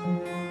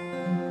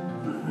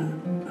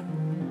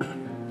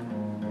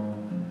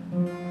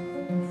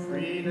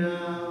 Free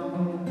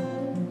now.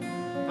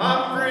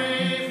 I'm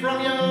free from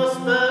your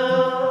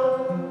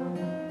spell.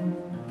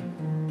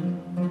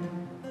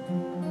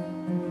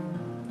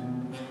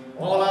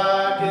 All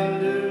I can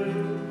do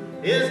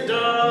is,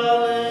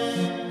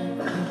 darling,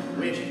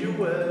 wish you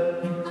well.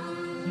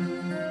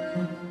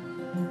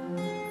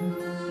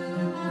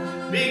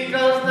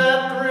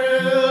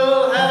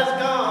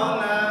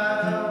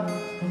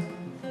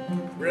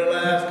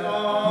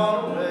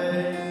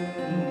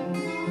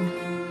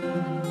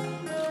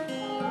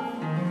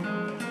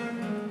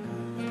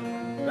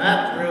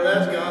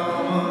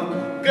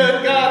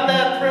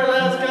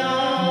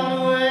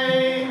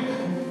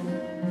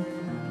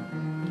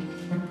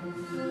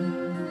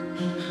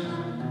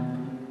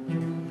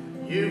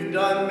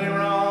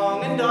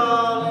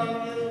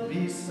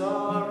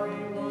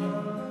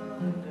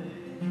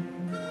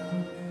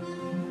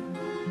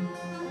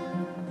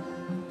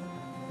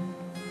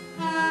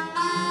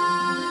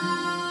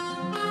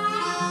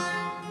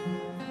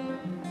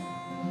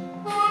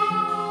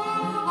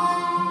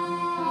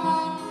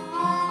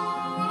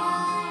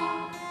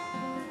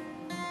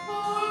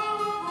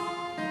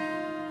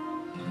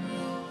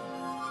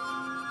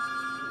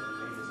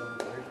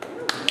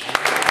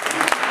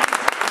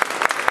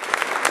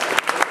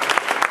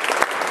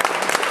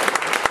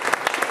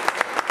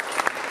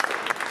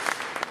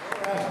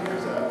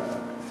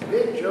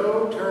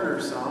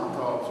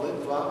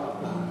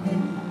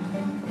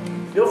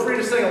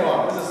 to sing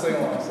along. This is a sing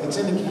along. It's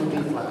in the key of B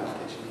flat. in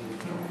case you need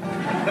it.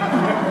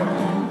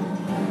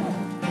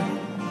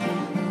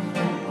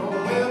 Oh,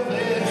 well,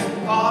 let's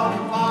walk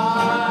and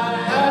fly.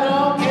 I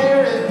don't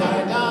care if I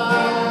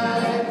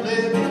die.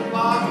 Live and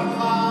walk and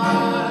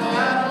fly.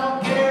 I don't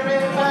care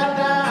if I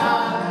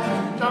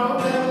die. Don't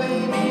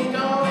leave me,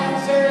 don't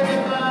say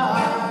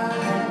goodbye.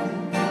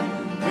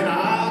 When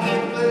I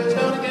get blues,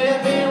 gonna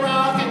get me a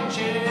rocking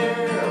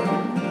chair.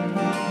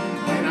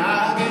 When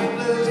I get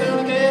blues,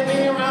 gonna get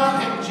me a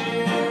rocking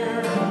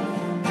chair.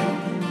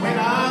 When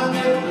I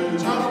get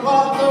blues, gonna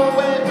walk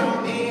away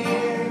from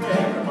here.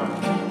 Everybody.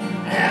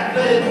 And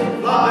live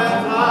and fly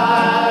and fly.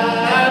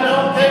 I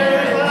don't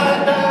care if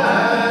I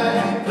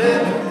die.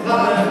 Live and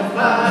fly and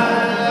fly.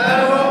 I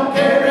don't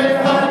care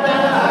if I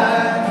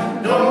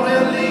die. Don't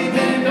ever leave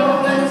me,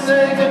 don't ever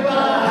say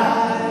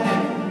goodbye.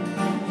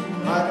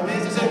 Like a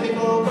Mississippi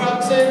bullfrog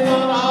sitting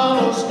on a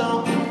hollow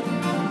stump.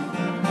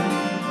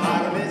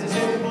 Like a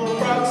Mississippi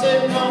bullfrog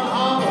sitting on a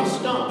hollow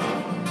stump.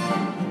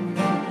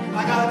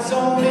 I got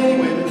so many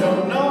women,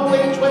 don't know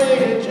which way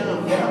to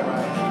jump. Yeah,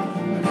 right.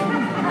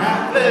 I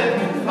live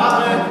and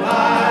fly and fly.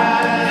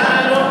 I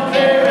don't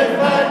care if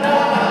I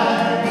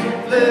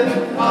die. Live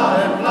and fly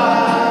and fly.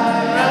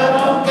 I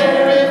don't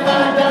care if I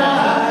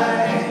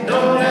die.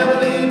 Don't ever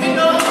leave me,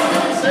 don't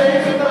ever say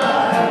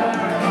goodbye.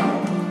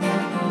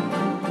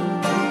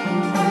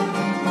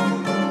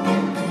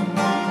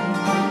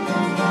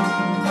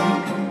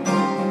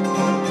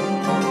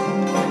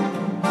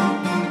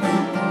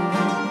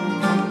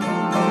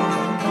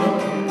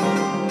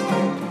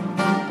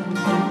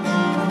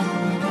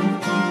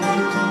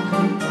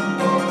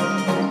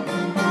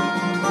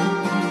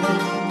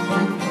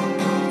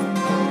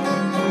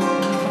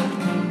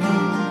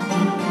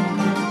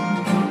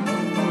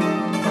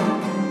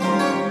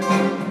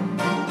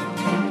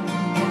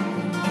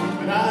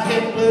 When I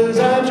get blues,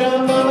 I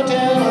jump on the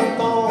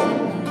telephone.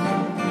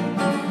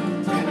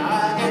 When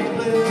I get the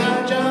blues, I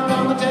jump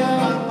on the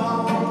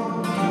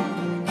telephone.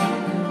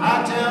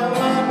 I tell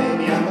my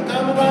baby I'm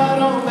coming right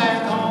on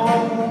back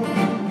home.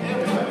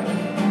 Everybody,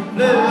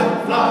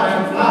 live, fly,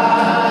 and fly.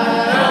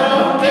 I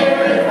don't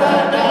care if I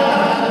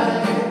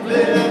die.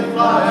 Live,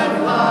 fly, and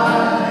fly.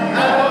 I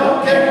don't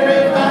care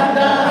if I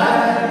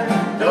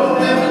die.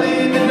 Don't ever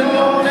leave me,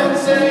 don't ever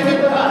say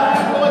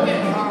goodbye. Go again.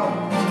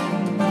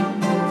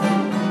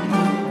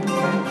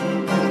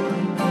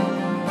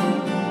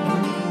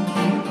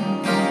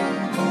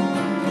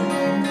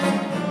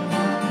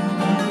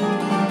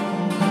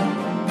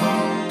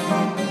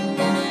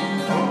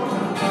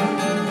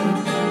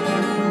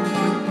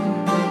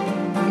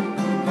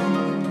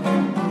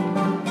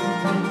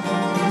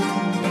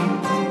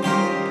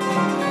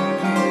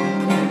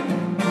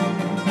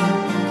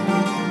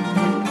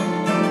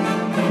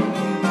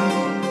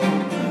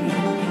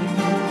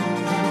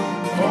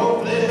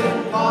 Oh,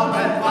 live,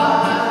 fly, and fly.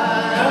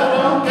 I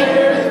don't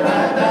care if I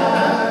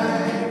die.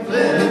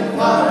 Live,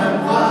 fly, and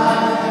fly.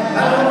 I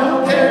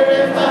don't care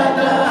if I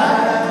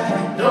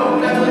die.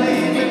 Don't ever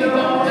leave me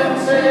alone and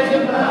say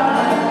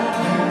goodbye.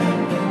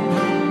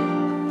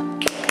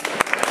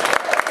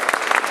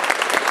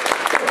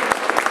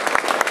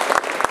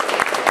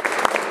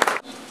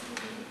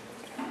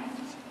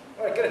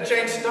 All right, gonna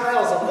change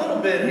styles a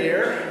little bit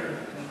here.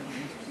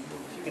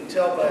 You can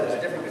tell by this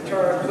different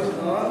guitar I'm putting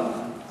on.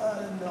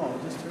 No,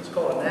 it's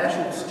called a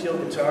National Steel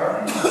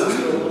guitar. Do a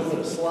little bit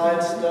of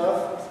slide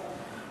stuff.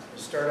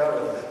 We'll start out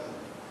with a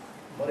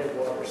Muddy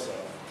Waters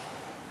song.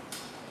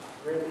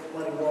 Great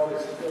Muddy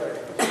Waters is good.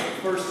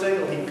 First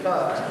single he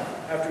cut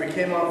after he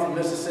came out from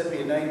Mississippi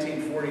in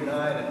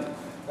 1949, and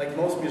like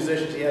most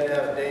musicians, he had to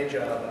have a day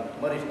job.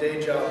 And Muddy's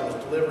day job was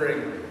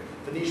delivering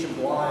Venetian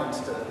blinds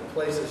to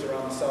places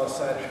around the south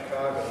side of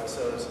Chicago.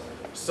 So it's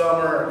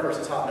summer, of course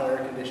it's hot, no air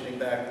conditioning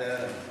back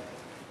then. And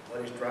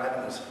Muddy's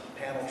driving his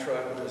panel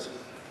truck with his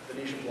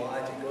Venetian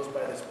blinds. He goes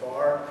by this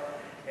bar,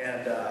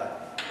 and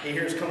he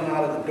hears coming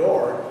out of the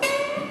door. And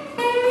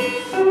he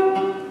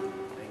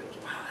goes,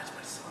 "Wow, that's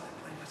my song. They're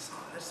playing my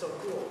song. That's so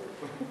cool."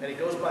 And he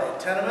goes by a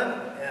tenement,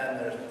 and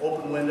there's an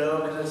open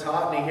window because it's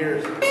hot, and he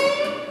hears.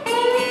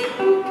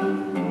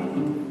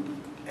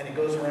 And he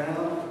goes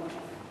around.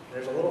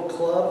 There's a little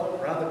club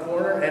around the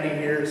corner, and he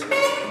hears.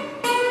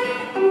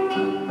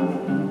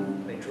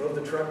 And he drove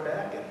the truck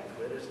back and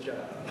quit his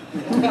job.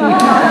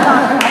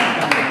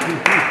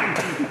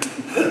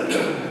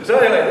 So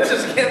anyway, this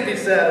just can't be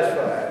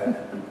satisfied.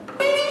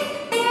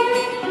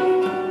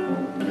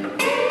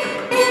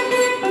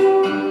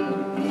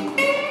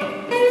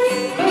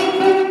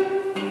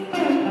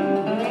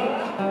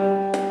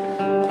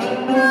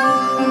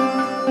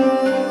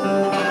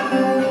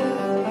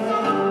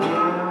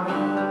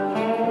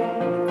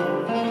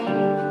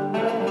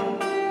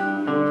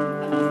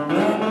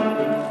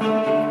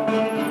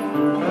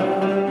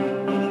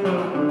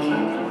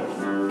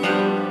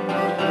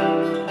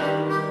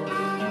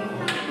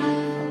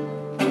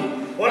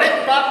 What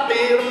if I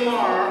feel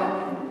tomorrow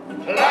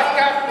like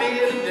I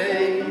feel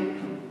today?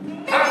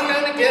 I'm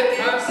gonna get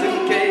my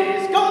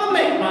suitcase, gonna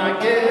make my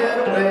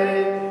getaway.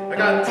 I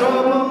got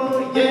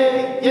trouble,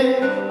 yeah,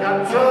 yeah, got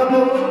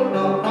trouble,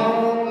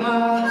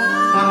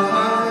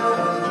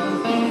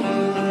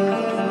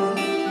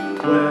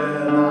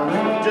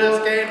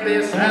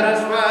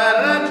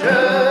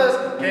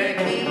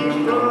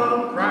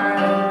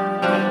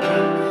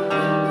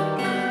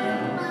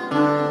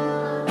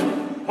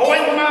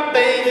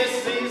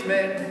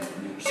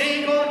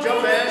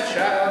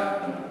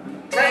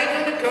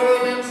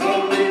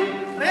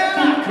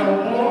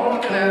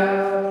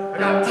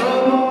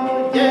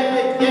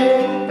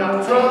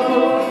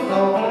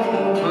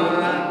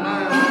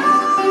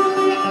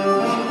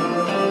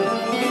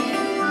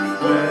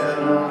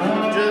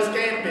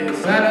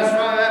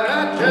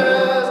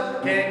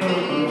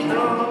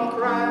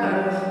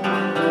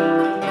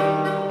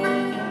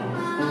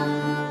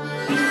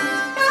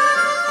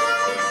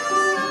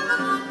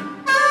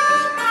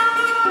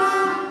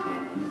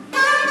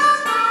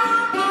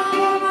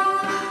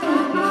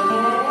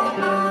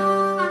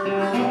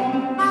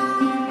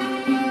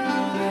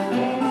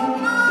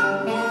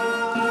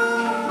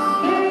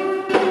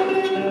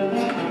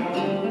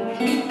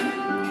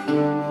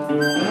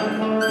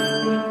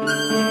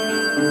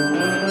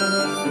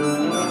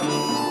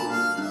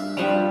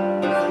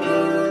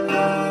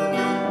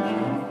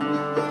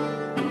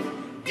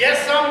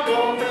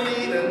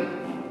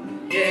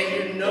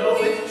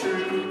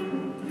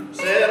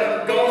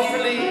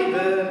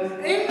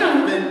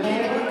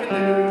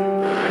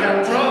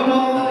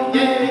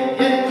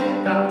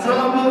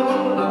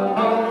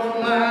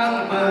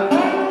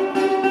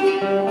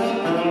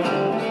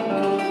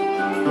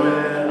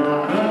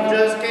 Well, I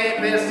just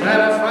can't be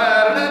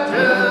satisfied and I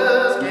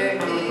just can't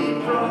keep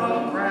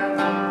from crying.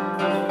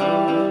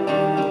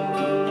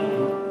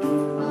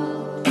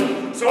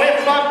 So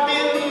if I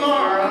feel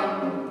tomorrow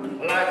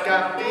like I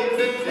feel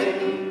today,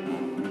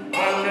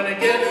 I'm gonna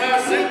get my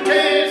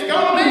suitcase,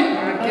 gonna make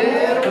my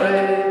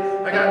getaway.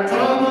 I got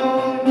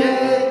trouble,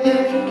 yeah,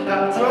 yeah,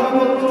 got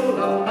trouble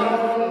on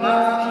my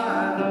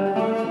mind.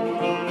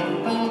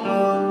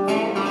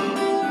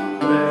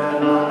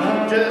 Well,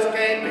 I just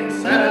can't be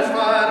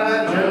satisfied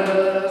and I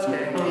just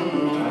can't keep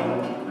on.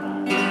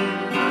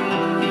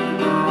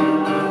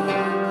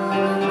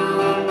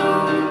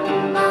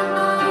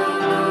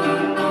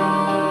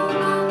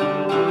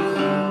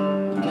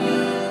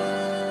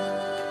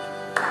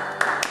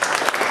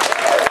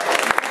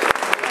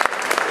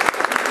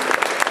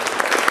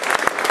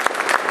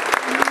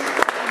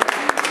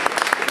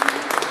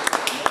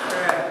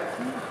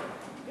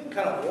 Getting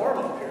kind of warm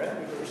up here. I think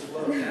we better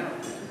slow it down.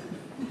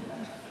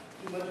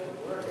 Too much of a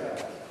workout.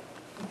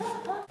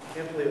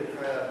 Can't believe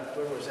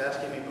whoever was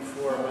asking me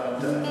before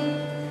about the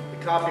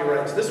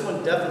copyrights. This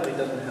one definitely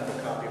doesn't have a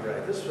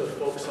copyright. This is a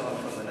folk song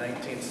from the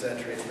 19th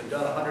century. It's been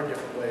done 100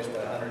 different ways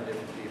by 100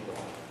 different people.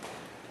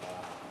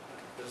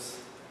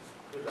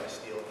 Who did I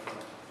steal it from?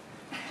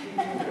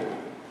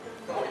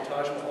 Probably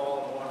Taj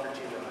Mahal and Walker T.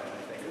 Ryan, I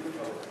think. It was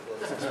probably the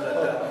closest.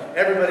 But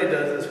everybody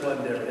does this one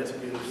different. It's a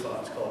beautiful song.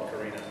 It's called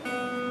Karina.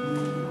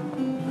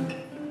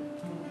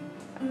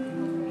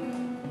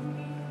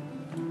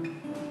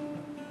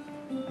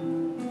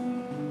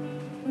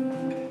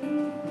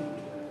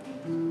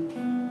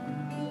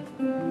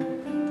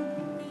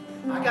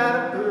 I got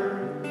a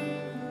bird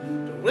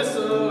to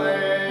whistle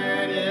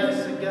and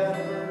yes, I got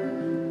a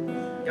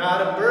bird.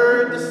 Got a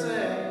bird to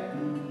sing.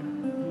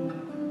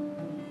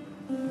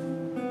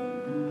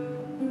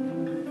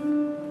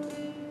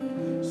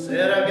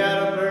 Said I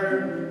got a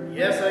bird,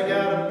 yes, I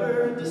got a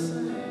bird to sing.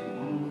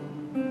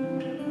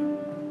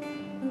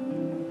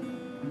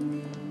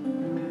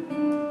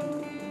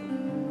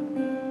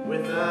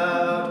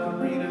 Without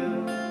Karina,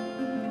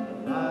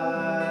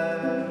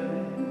 life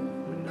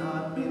would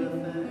not mean a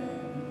thing.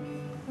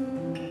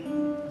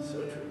 So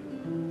true.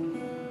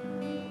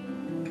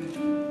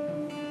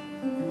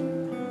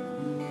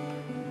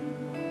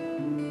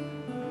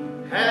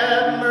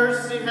 Have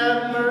mercy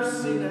now,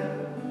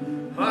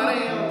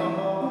 honey,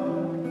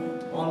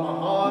 on my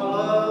hard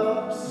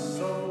love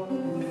soul.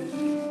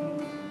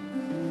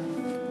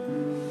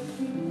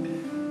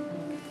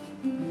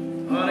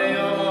 Honey,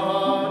 on my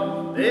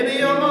heart, baby,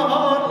 on my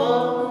hard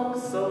love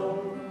soul.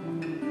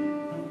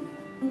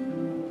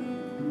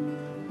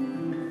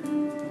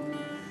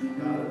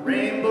 Got a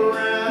rainbow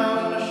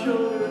round my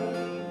shoulder,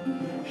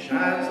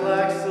 shines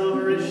like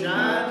silver, it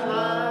shines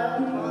like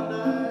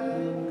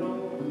Klondike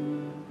gold.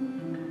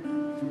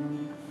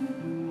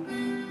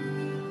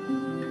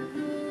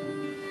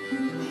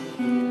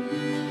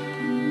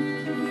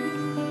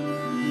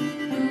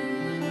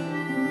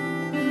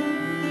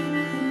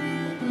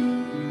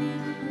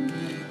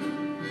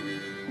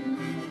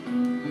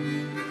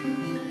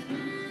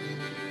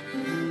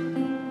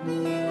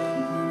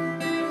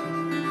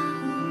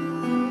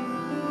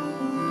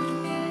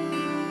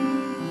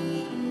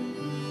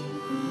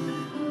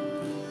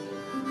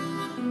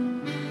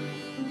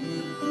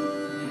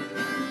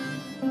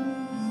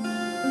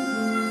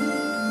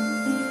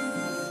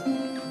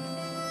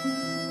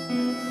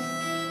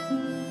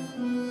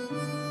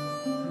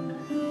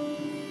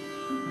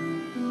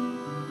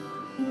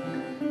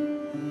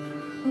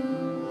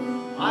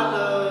 I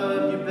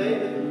love you,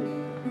 baby,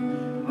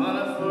 on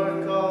a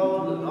phone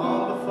call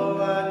long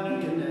before I knew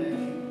your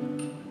name.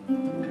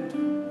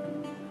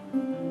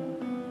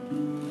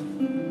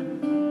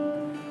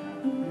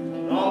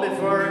 Long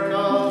before I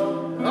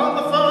called, long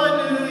before I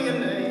knew your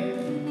name.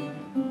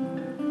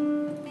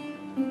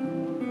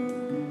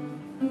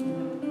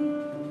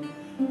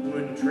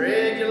 Wouldn't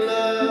trade your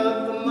love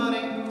for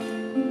money.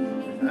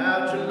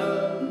 Without your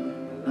love,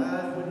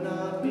 life would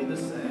not be the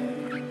same.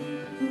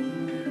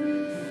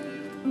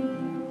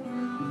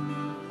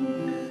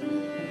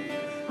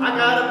 I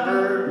got a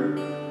bird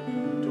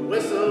to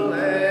whistle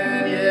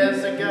and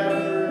yes, I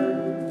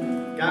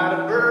got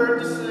a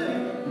bird to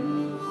sing.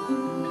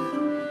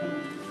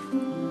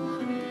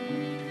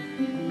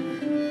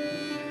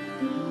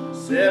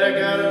 Said I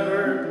got a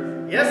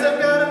bird, yes, I've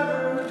got a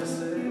bird to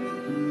sing.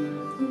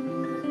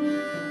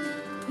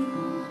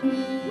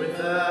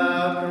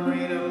 Without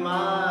Karina,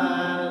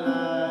 my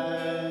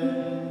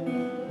life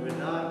would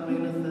not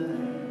mean a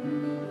thing.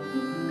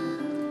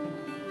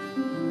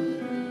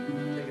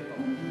 Take it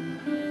home.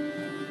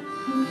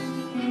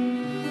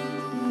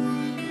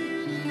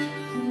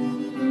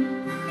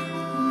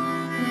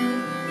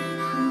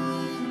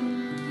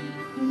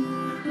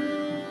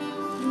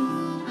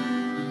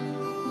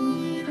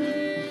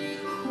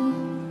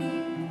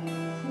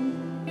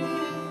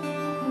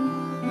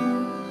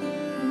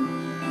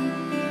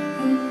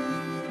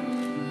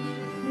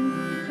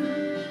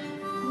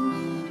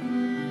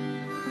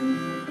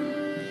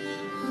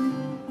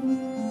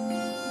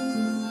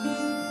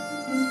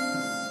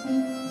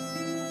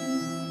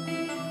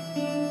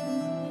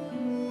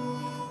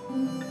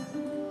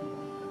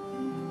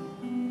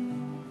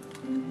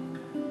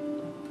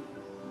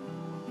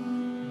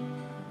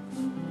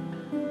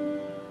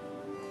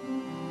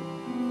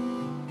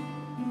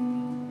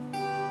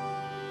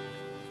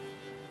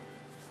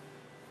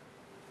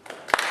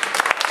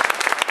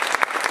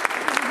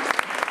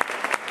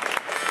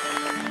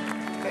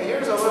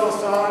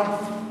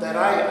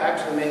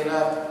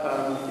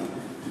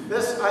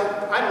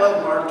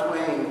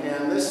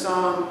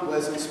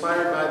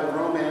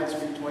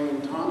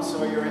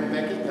 Sawyer and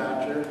Becky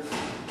Thatcher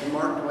in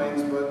Mark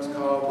Twain's books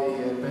called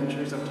The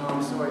Adventures of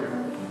Tom Sawyer.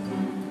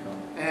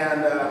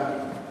 And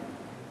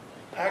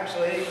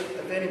actually,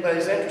 if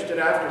anybody's interested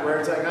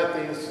afterwards, I got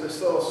this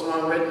little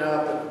song written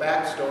up with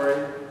backstory,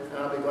 and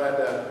I'll be glad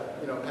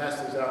to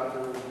pass these out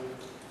for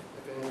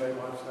if anybody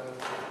wants that.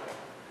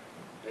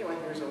 Anyway,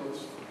 here's a little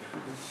song.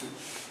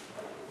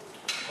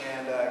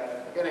 And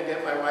I'm going to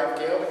get my wife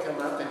Gail to come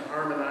up and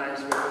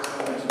harmonize with us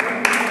on this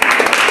one.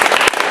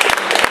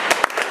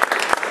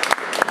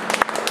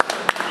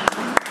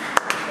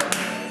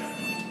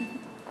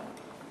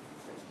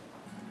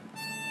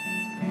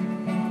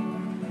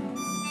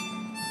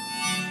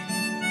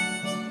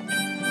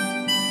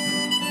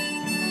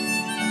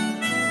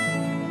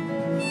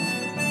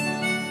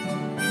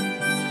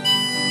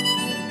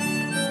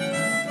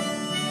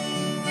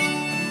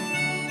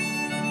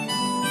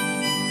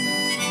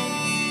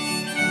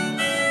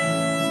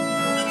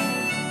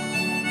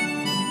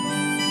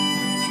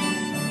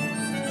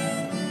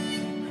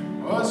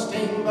 A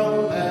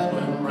steamboat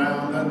paddling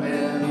round the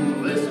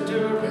bend, listen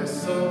to her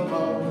whistle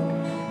blow.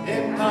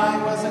 If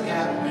I was a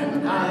captain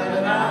in the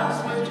pilot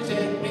house, would you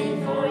take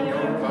me for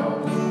your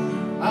boat?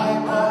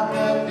 I'd walk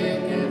a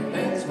picket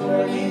fence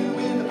for you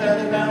with a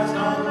belly bounced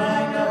on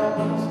my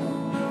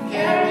nose.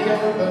 Carry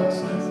your books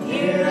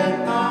here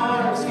and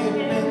far,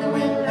 skipping in the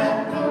wind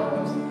that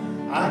blows.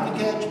 I can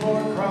catch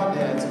more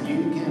crawdads than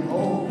you can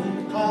hold,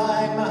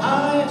 climb the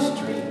highest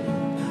tree.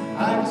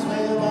 I can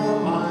swim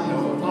on my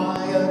own,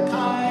 fly a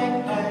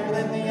kite higher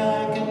than the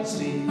eye can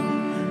see.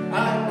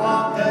 I'd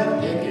walk that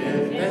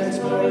picket fence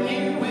for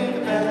you with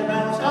a feather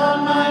bounced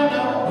on my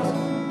nose.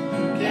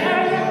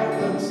 Carry your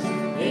books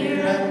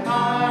near and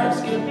far,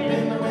 skipping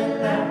in the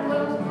wind that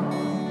blows.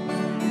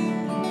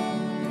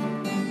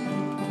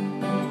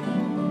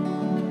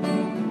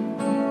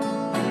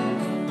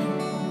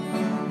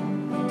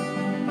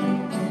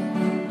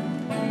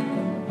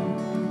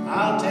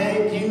 I'll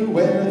take you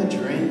where the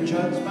train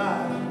chugs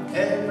by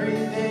every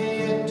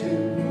day at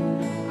 2.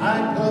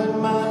 I put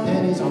my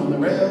pennies on the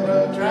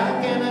railroad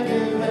track and I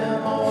give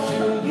them all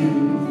to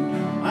you.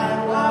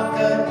 I walk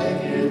a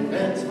picket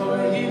fence for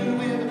you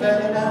with a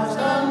belly bounced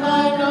on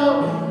my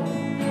nose.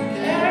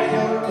 Carry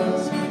your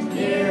books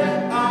near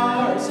and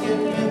far,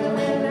 skipping in the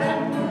wind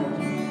that blows.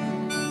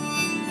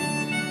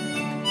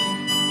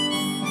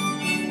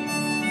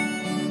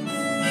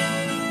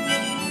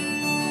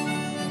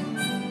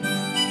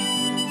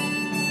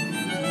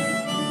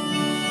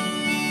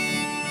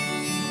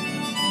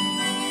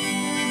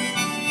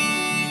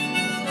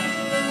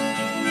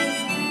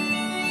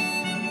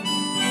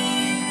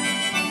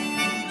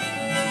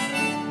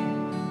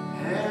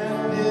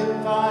 And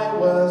if I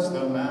was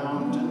the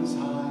mountains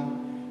high,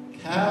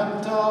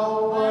 capped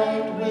all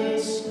white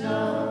with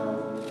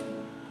snow,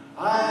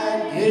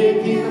 I'd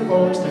give you the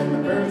forest and the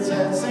birds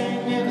that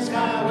sing in the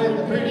sky with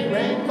a pretty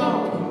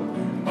rainbow.